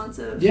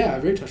responsive. Yeah,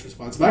 very touch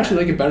responsive. I actually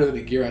like it better than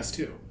the Gear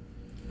S2.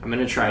 I'm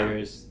gonna try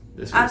yours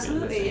this weekend.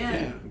 Absolutely,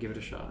 yeah. Give it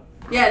a shot.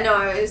 Yeah, no,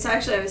 I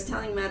was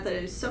telling Matt that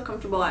it was so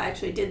comfortable. I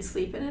actually did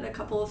sleep in it a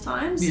couple of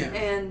times,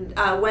 and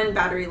when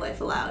battery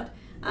life allowed.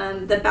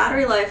 The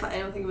battery life, I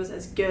don't think it was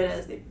as good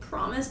as they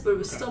promised, but it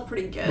was still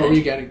pretty good. What were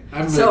you getting?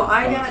 I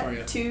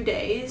got 2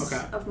 days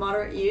of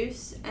moderate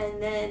use,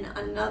 and then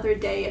another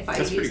day if I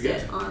used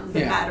it on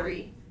the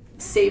battery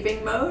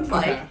saving mode.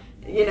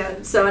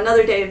 So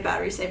another day of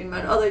battery saving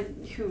mode. Although,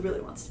 who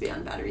really wants to be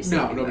on battery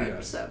saving mode?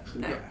 Does. So,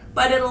 no. Yeah.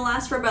 But it'll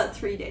last for about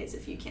 3 days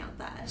if you count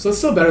that. So it's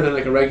still better than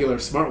like a regular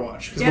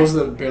smartwatch, because most of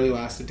them barely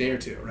last a day or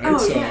two, right? Oh,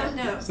 so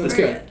that's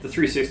good. The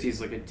 360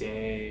 is like a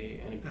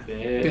day and a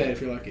bit.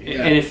 If you're lucky.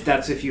 Yeah. And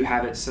if you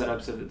have it set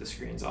up so that the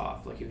screen's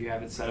off. Like if you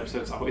have it set up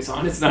so it's always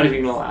on, it's not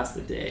even going to last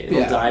a day.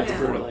 It'll die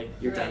before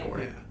you're done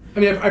work. Yeah. I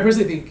mean, I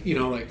personally think,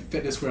 like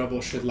fitness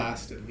wearables should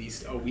last at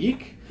least a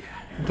week.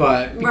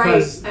 But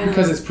because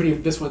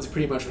this one's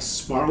pretty much a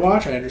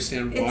smartwatch, I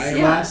understand why it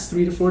lasts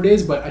 3 to 4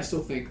 days, but I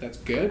still think that's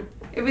good.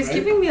 It was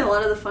giving me a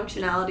lot of the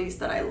functionalities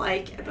that I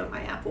like about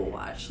my Apple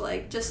Watch,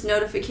 like just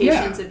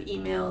notifications of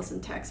emails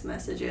and text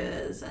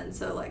messages, and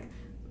so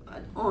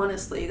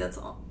honestly, that's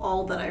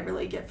all that I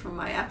really get from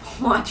my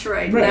Apple Watch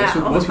right now. That's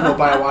what most people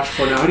buy a watch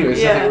for now anyway.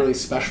 It's nothing really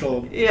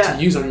special to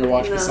use on your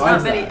watch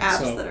besides that. Not many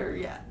apps that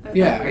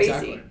are crazy.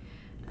 Exactly.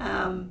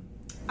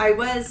 I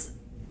was,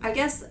 I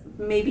guess,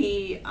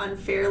 maybe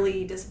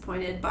unfairly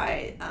disappointed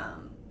by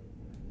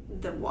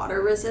the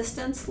water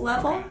resistance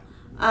level.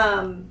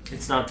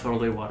 It's not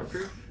totally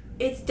waterproof?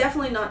 It's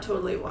definitely not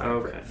totally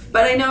waterproof. Okay.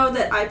 But I know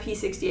that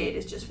IP68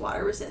 is just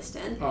water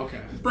resistant.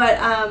 Okay. But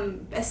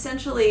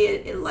essentially,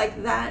 it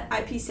like that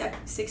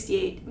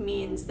IP68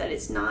 means that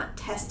it's not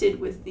tested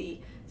with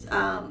the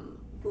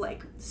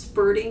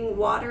spurting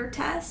water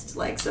test.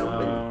 When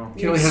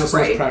you only handle so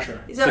much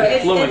pressure. So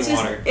it's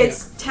just water.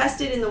 It's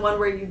tested in the one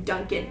where you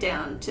dunk it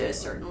down to a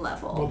certain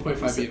level.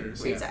 1.5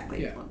 meters.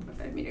 Exactly.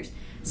 1.5 meters.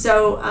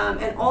 So,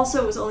 and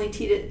also it was only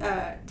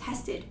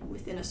tested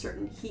within a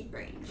certain heat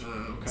range.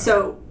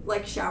 So,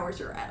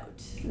 showers are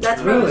out.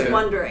 That's what I was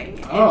wondering.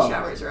 And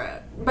showers are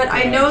out. But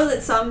I know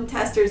that some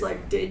testers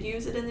did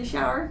use it in the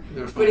shower,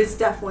 but it's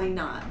definitely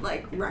not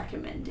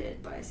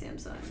recommended by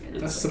Samsung.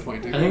 That's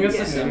disappointing. I think it's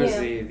the same as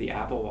the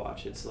Apple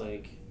Watch. It's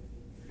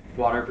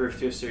waterproof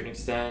to a certain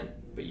extent,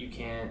 but you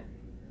can't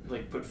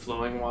put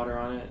flowing water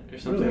on it or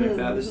something like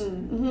that.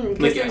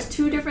 Because there's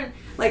two different.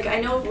 I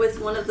know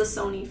with one of the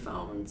Sony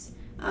phones.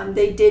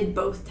 They did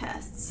both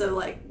tests. So,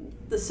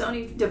 the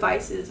Sony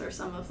devices are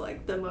some of,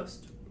 the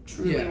most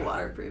truly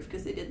waterproof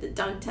because they did the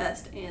dunk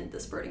test and the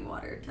spurting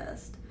water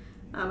test.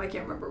 I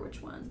can't remember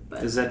which one.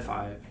 But the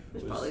Z5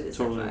 was probably the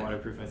totally Z5.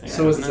 waterproof, I think.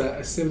 So was the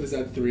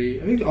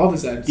Z3. I think all the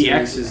Z. The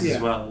X is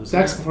as well. The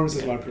X Performance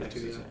is waterproof,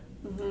 too,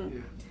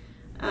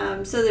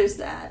 so there's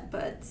that.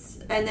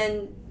 And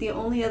then the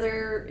only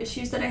other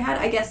issues that I had,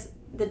 I guess,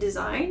 the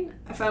design,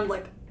 I found,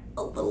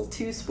 a little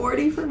too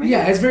sporty for me.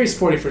 Yeah, it's very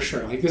sporty for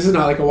sure. This is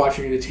not a watch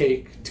you're going to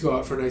take to go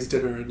out for a nice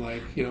dinner and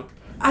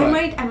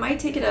I might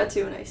take it out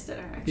to a nice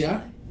dinner, actually.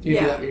 Yeah?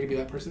 You're going to be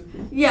that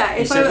person? Yeah,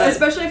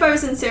 especially if I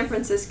was in San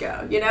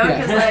Francisco,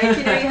 because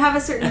you have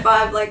a certain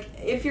vibe.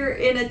 If you're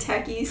in a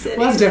techie city,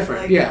 well, that's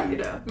different.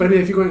 But I mean,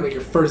 if you're going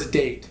your first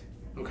date,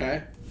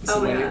 okay. Oh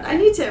my god! I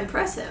need to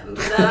impress him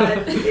that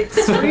I'm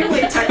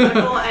extremely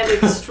technical and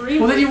extremely.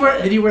 Well,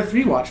 then you wear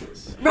 3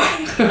 watches.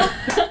 Right.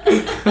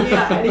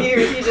 And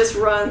he just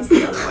runs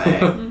the other way.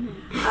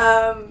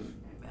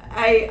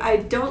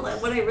 I don't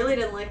like. What I really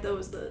didn't like though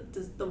was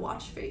the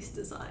watch face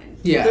design.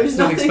 Yeah, there's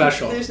nothing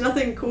special. There's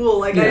nothing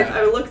cool.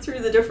 I looked through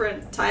the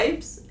different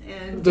types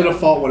and the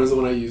default one is the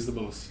one I use the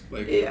most.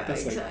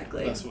 That's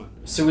exactly. The best one.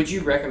 So would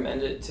you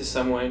recommend it to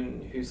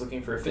someone who's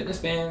looking for a fitness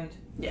band?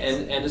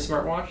 Yes. And a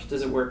smartwatch?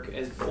 Does it work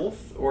as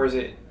both, or is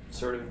it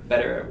sort of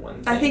better at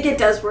one thing? I think it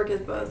does work as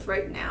both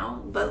right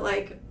now, but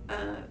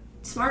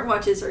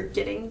smartwatches are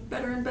getting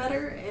better and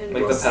better, and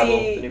we'll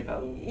see. The new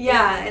Pebble.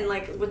 Yeah, and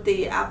with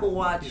the Apple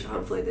Watch,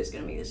 hopefully there's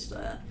going to be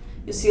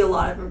you'll see a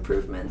lot of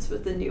improvements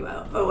with the new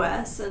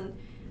OS, and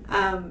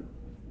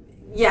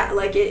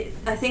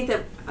I think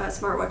that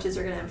smartwatches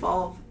are going to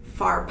evolve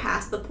far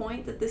past the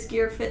point that this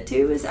Gear Fit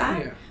 2 is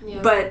at.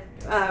 Yeah.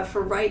 But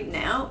for right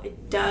now,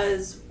 it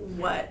does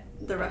what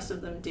the rest of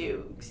them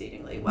do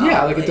exceedingly well.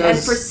 Yeah, like it does.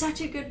 And for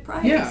such a good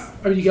price. Yeah,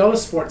 I mean, you get all the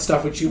sports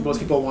stuff, which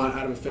most people want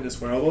out of a fitness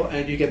wearable,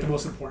 and you get the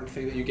most important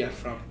thing that you get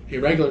from a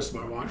regular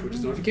smartwatch, which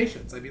is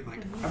notifications. I mean,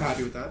 like, I'm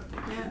happy with that.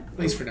 Yeah. At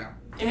least for now.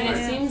 I mean,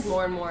 it seems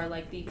more and more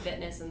like the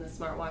fitness and the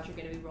smartwatch are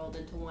going to be rolled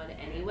into one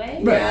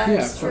anyway. Right, Yeah, yeah,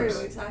 it's of true,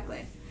 course.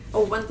 exactly.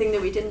 Oh, one thing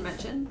that we didn't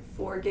mention,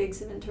 4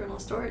 gigs of internal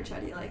storage. How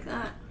do you like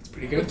that? It's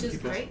pretty good. Which is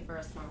People- great for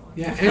a smartwatch.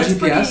 Yeah, and It's GPS.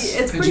 pretty- it's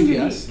and pretty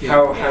GPS. unique.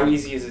 Yeah. How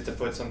easy is it to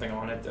put something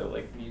on it though,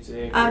 like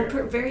music?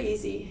 Very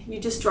easy. You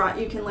just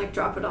you can like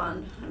drop it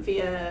on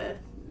via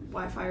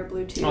Wi-Fi or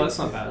Bluetooth. Oh, that's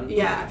not bad.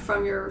 Yeah,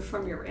 from your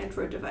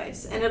Android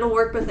device, and it'll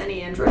work with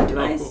any Android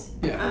device.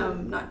 cool. Yeah.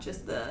 Not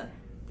just the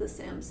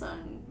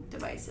Samsung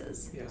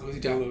devices. Yeah, as long as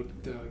you download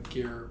the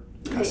Gear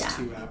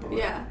S2 app. Or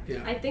Yeah. Yeah.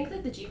 I think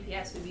that the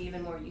GPS would be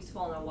even more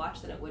useful on a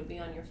watch than it would be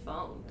on your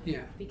phone. Yeah.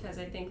 Because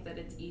I think that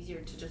it's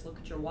easier to just look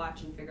at your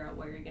watch and figure out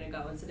where you're going to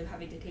go instead of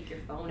having to take your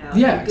phone out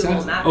Yeah, and Google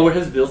exactly. Map Oh, it. it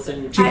has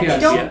built-in GPS. I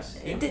don't. Yes.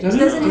 It Does it?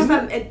 doesn't Does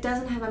have it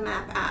doesn't have a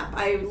map app.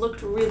 I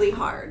looked really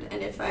hard,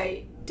 and if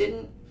I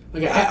didn't.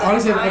 Like, I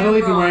honestly, I've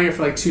only been wearing it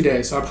for like 2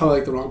 days, so I'm probably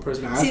like the wrong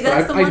person to ask. See,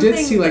 that's but the I one did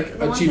thing- see like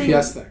the a one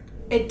GPS thing.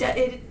 It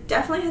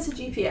definitely has a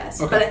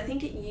GPS, Okay. but I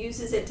think it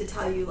uses it to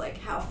tell you like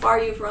how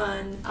far you've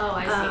run. Oh,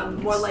 I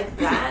see. More like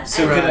that.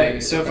 So And could I?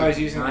 Right, So if okay. I was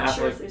using I'm the not app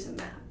sure if like there's a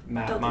map.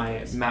 map Don't my think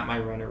there is. map my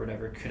run or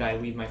whatever, could I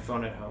leave my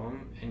phone at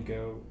home and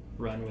go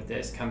run with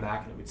this, come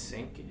back and it would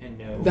sync and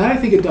know? That I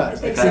think it does.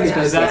 I think think it so,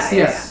 does. yeah. That's, Yeah,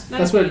 yes, That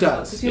that's would what it be useful,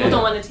 does. 'cause people Yeah.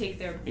 don't want to take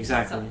their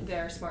Exactly.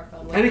 their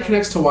smartphone with And it them.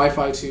 connects to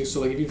Wi-Fi too,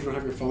 so like if you don't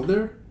have your phone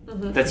there,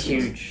 That's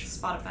huge.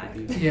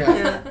 Spotify. yeah.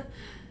 Yeah.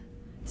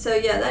 So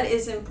yeah, that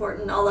is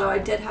important. Although I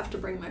did have to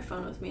bring my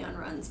phone with me on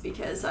runs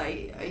because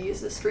I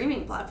use a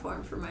streaming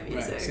platform for my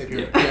music. Right, same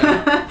here.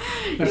 Yeah.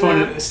 My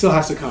phone it still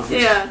has to come.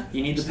 Yeah.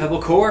 You need the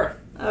Pebble Core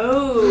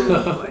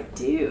Oh, I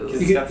do.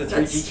 because it's got the 3G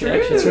That's true.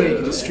 connection. That's right, you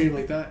can just stream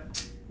like that.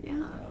 Yeah.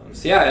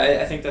 So yeah,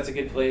 I think that's a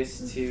good place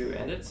to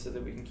end it so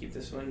that we can keep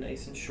this one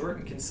nice and short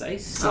and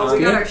concise. Oh, we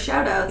good. got our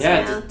shout outs,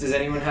 Yeah, man. does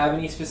anyone have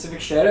any specific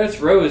shout outs?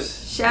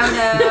 Rose. Shout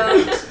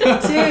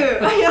out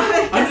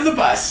to Under the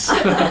bus. I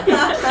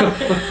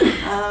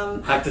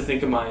have to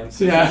think of mine.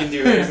 So Yeah. you can do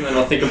yours and then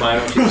I'll think of mine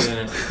when she's in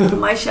it.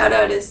 My shout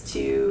out is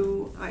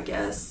to, I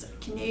guess,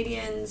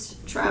 Canadians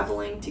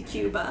traveling to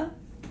Cuba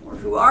or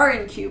who are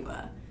in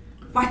Cuba.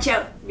 Watch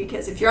out,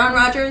 because if you're on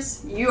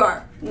Rogers, you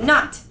are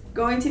not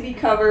going to be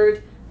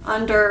covered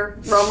under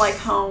Roam Like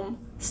Home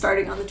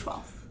starting on the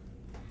 12th.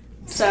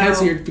 So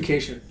Cancel your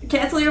vacation.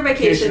 cancel your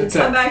vacation,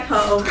 Vacation, come back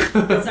home.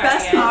 The Sorry,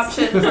 best guys.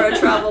 option for a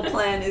travel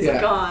plan is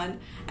Yeah. gone.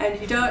 And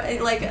you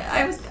don't like.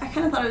 I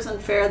kind of thought it was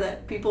unfair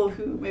that people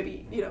who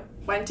maybe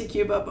went to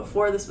Cuba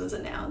before this was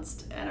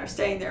announced and are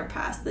staying there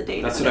past the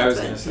date. That's of what I was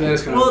announcement. going to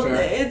say. That is kind of Well,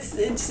 unfair.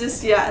 it's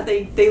just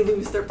they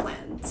lose their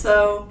plan.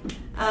 So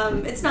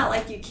it's not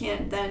like you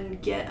can't then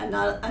get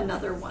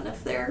another one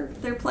of their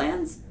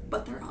plans,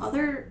 but their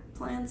other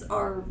plans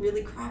are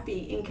really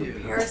crappy in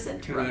comparison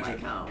to Can Roam imagine.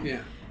 Like Home. Yeah.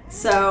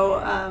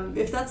 So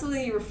if that's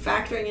something you were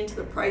factoring into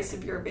the price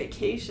of your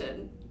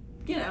vacation,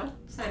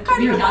 It's time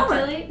kind to of a bummer.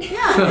 calculate.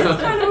 Yeah,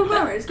 it's kind of a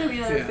bummer. It's going to be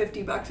another Yeah.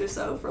 $50 or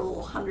so for a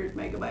little 100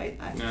 megabyte.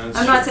 No, that's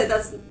I'm not true. saying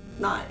that's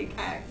not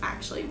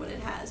actually what it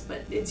has,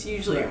 but it's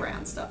usually Right.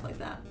 around stuff like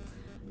that.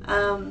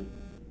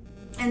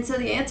 And so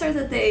the answer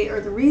that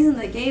the reason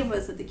they gave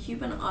was that the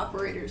Cuban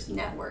operators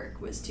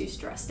network was too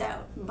stressed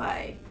out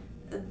by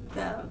the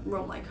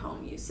Roam Like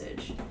Home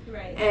usage.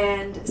 Right.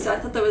 And so I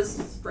thought that was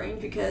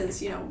strange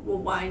because, well,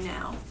 why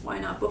now? Why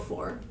not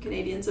before?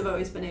 Canadians have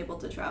always been able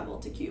to travel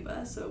to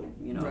Cuba, so,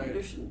 Right.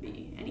 there shouldn't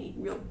be any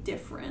real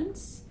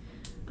difference.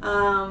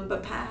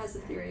 But Pat has a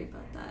theory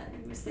about that.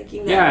 He was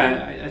thinking that...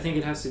 Yeah, I think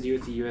it has to do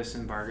with the U.S.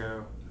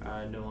 embargo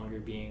no longer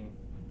being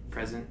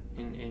present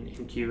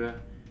in Cuba.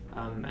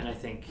 And I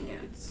think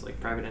it's like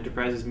private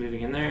enterprises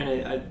moving in there,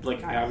 and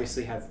I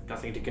obviously have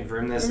nothing to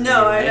confirm this. in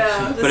No, any way,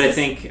 I know. But I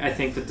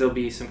think that there'll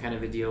be some kind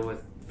of a deal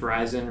with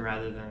Verizon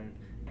rather than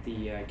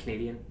the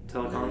Canadian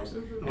telecoms,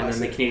 Mm-hmm. and then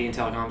the Canadian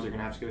telecoms are going to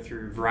have to go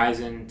through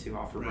Verizon to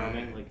offer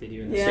roaming like they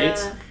do in the Yeah.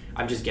 States.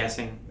 I'm just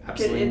guessing, It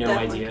absolutely no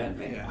definitely idea. could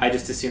be. Yeah. I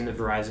just assumed that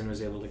Verizon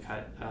was able to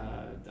cut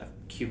a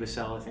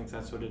CubaCell, I think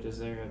that's what it is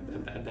there,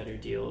 a better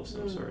deal of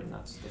some sort, and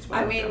that's why.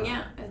 I we're mean, going.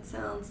 yeah, it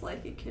sounds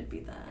like it could be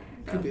that.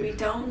 But Could be. we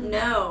don't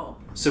know.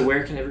 So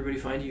where can everybody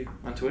find you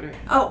on Twitter?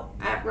 Oh,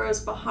 at Rose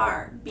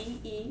Bahar,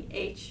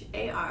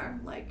 Behar,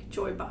 like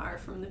Joy Behar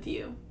from The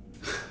View.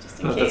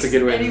 Just in Oh, case that's a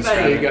good way to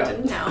anybody describe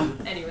it. didn't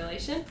know. Any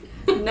relation?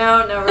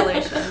 No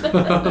relation.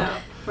 No.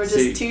 We're just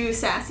See- two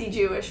sassy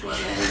Jewish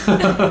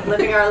women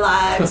living our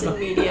lives in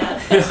media.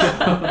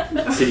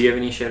 So do you have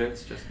any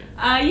shout-outs, Jessica?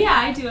 Yeah,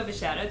 I do have a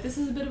shout out. This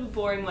is a bit of a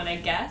boring one, I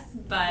guess,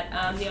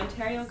 But the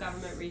Ontario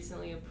government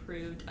recently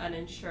approved an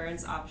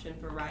insurance option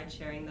for ride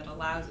sharing that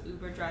allows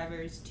Uber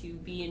drivers to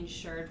be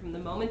insured from the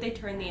moment they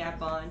turn the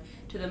app on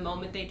to the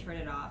moment they turn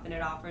it off, and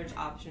it offers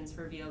options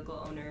for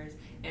vehicle owners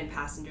and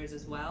passengers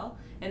as well.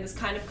 And this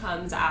kind of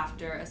comes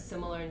after a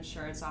similar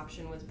insurance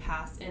option was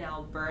passed in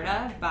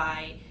Alberta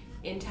by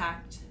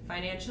Intact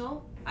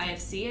Financial,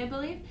 IFC, I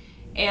believe.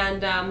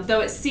 And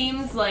though it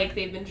seems like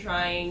they've been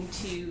trying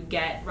to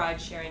get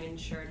ride sharing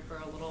insured for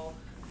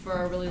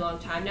a really long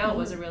time now, it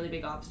was a really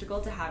big obstacle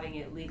to having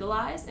it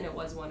legalized, and it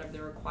was one of the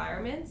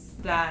requirements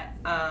that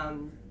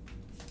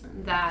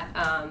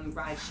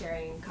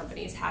ride-sharing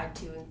companies had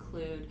to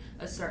include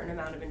a certain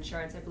amount of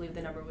insurance. I believe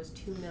the number was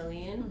 $2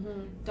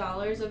 million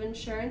of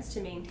insurance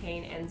to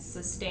maintain and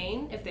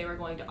sustain if they were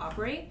going to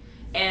operate.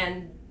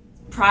 And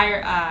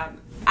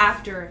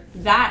after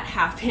that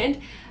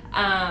happened,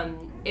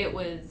 it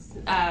was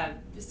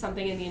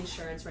something in the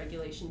insurance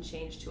regulation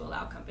changed to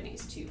allow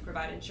companies to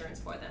provide insurance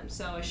for them.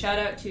 So a shout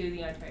out to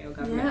the Ontario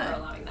government for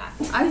allowing that.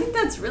 I think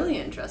that's really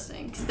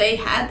interesting because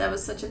that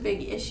was such a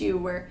big issue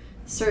where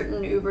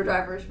certain Uber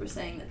drivers were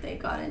saying that they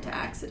got into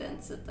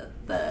accidents,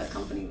 that the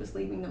company was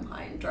leaving them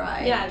high and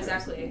dry. Yeah,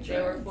 exactly.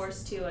 They were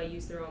forced to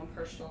use their own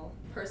personal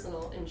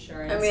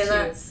insurance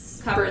that's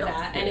to cover brutal.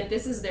 that. And if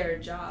this is their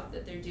job,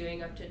 that they're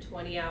doing up to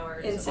 20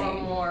 hours or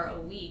more a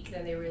week,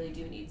 then they really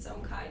do need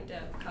some kind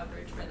of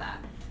coverage for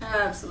that.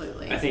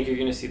 Absolutely. I think you're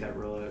going to see that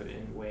roll out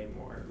in way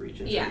more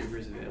regions where Uber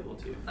is available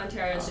too.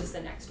 Ontario's just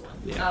the next one.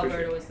 Yeah,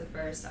 Alberta sure. was the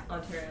first,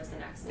 Ontario's the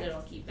next, and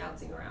it'll keep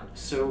bouncing around.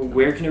 So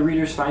where can our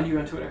readers find you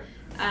on Twitter?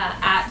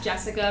 At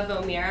Jessica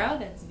Vomiero,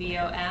 that's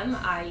Vomiero,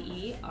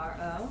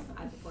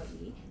 I before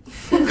E.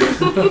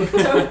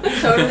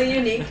 Totally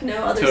unique,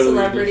 no other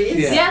celebrities.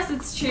 Yeah. Yes,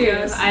 it's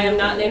true. I am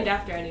not named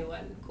after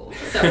anyone. Cool.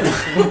 So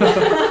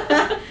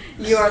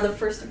You are the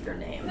first of your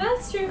name.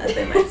 that's true. As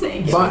they might say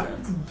in Game of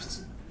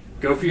Thrones.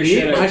 Go for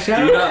your My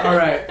shout shout out? All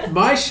right.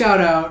 My shout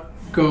out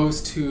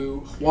goes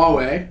to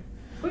Huawei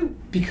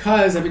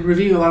because I've been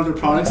reviewing a lot of their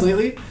products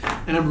lately,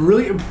 and I'm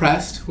really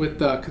impressed with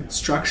the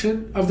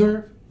construction of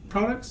their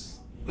products.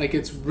 Like,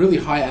 it's really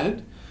high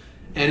end.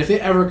 And if they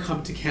ever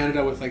come to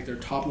Canada with like their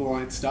top of the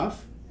line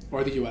stuff,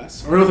 or the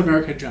US, or North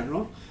America in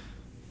general,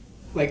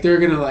 like they're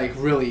gonna like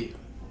really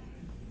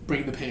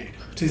bring the pain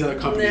to these other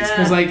companies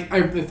because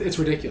it's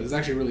ridiculous. It's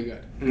actually really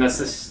good. And that's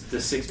the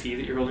 6P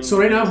that you're holding? So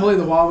right now I'm holding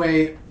the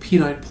Huawei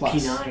P9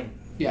 Plus. P9.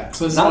 Yeah,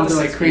 so this is Not one of the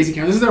their like 6P. crazy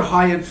cameras. This is their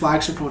high-end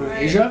flagship phone in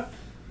Asia.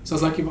 So I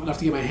was lucky enough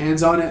to get my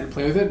hands on it and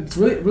play with it. It's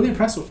really, really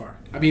impressed so far.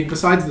 I mean,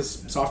 besides the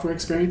software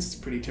experience, it's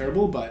pretty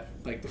terrible, but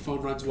like the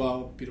phone runs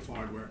well, beautiful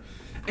hardware.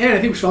 And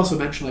I think we should also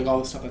mention like all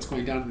the stuff that's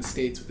going down in the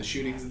States with the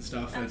shootings and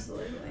stuff.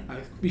 Absolutely.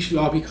 And we should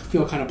all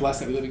feel kind of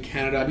blessed that we live in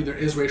Canada. I mean, there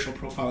is racial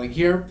profiling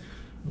here,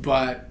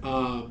 but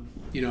I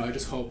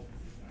just hope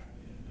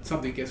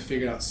something gets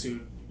figured out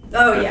soon.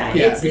 Oh yeah,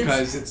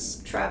 because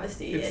it's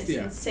travesty. It's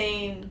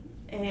insane,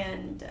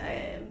 and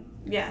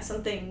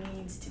something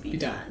needs to be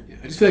done. Yeah,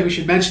 I just feel like we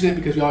should mention it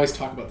because we always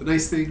talk about the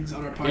nice things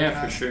on our podcast.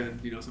 Yeah, for sure.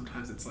 And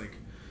sometimes it's like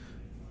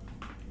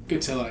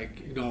good to like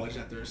acknowledge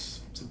that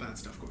there's some bad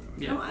stuff going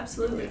on. Yeah. Oh,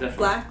 absolutely. Definitely.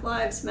 Black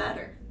Lives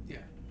Matter. Yeah,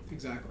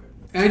 exactly.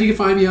 And you can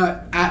find me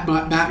at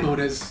Matt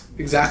Moniz,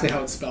 exactly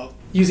how it's spelled,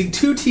 using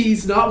 2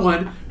 T's, not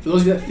one. For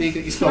those of you that think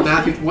that you spell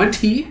Matthew with 1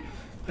 T,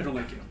 I don't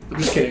like you. I'm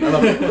just kidding. I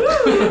love you.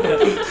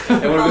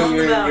 And what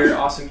about your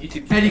awesome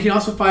YouTube channel? And you can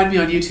also find me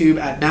on YouTube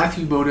at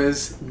Matthew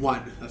Moniz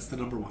 1. That's the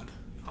number 1.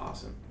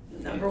 Awesome.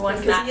 Number one.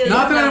 Not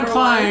Not that I'm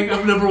implying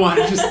I'm number 1.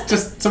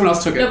 Just someone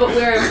else took it. No, but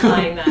we're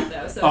implying that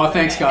though. So Oh, it's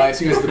thanks, okay.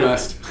 guys. You guys are the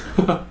best.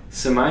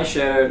 So my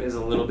shout out is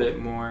a little bit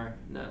more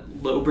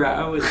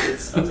lowbrow.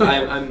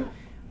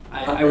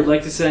 I would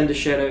like to send a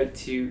shout out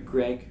to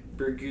Greg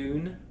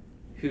Burgoon,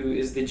 who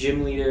is the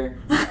gym leader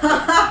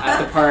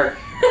at the park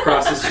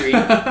across the street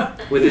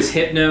with his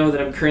Hypno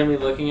that I'm currently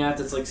looking at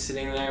that's like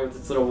sitting there with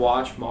its little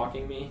watch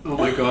mocking me. Oh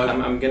my god.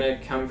 I'm gonna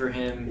come for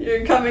him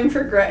You're coming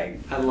for Greg.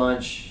 at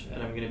lunch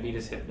and I'm gonna beat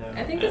his Hypno.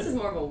 I think this is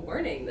more of a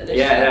warning than a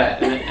yeah,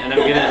 shout out.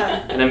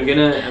 and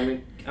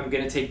I'm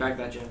gonna take back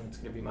that gym. It's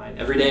gonna be mine.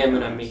 Every day I'm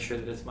gonna make sure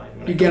that it's mine.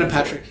 When You I get go him, to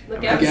Patrick. Look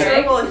I'm out, gonna-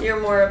 I'm sure we'll hear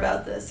more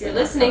about this. You're in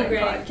the listening, upcoming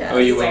Greg. podcast. Oh,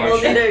 you will,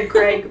 We'll I'm need a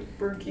Greg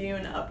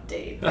Burgoon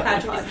update.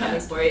 Patrick is coming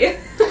for you.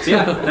 So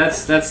yeah,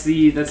 that's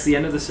the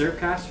end of the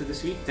Servcast for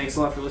this week. Thanks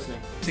a lot for listening.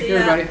 Take See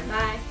care, ya. everybody.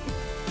 Bye.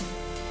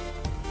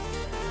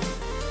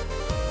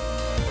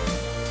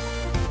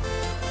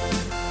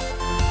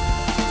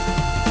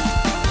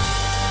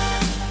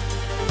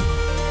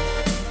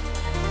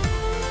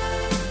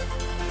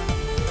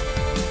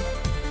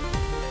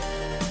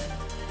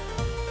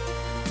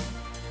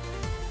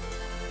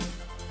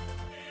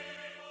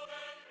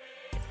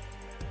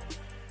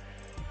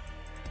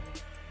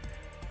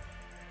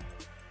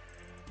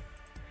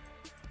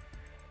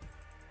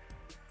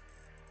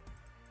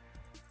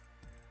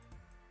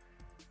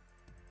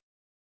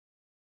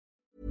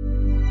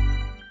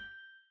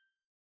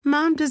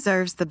 Mom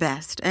deserves the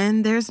best,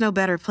 and there's no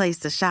better place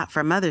to shop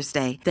for Mother's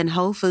Day than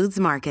Whole Foods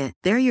Market.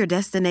 They're your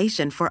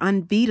destination for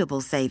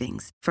unbeatable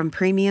savings, from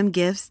premium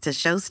gifts to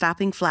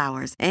show-stopping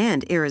flowers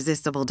and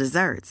irresistible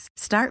desserts.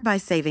 Start by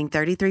saving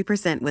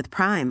 33% with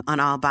Prime on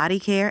all body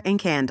care and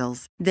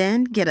candles.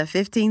 Then get a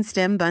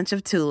 15-stem bunch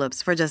of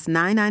tulips for just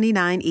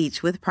 $9.99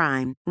 each with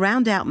Prime.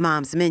 Round out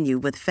Mom's menu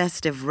with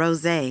festive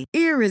rosé,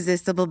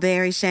 irresistible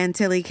berry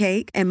chantilly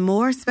cake, and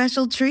more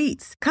special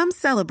treats. Come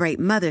celebrate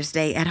Mother's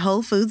Day at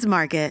Whole Foods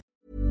Market.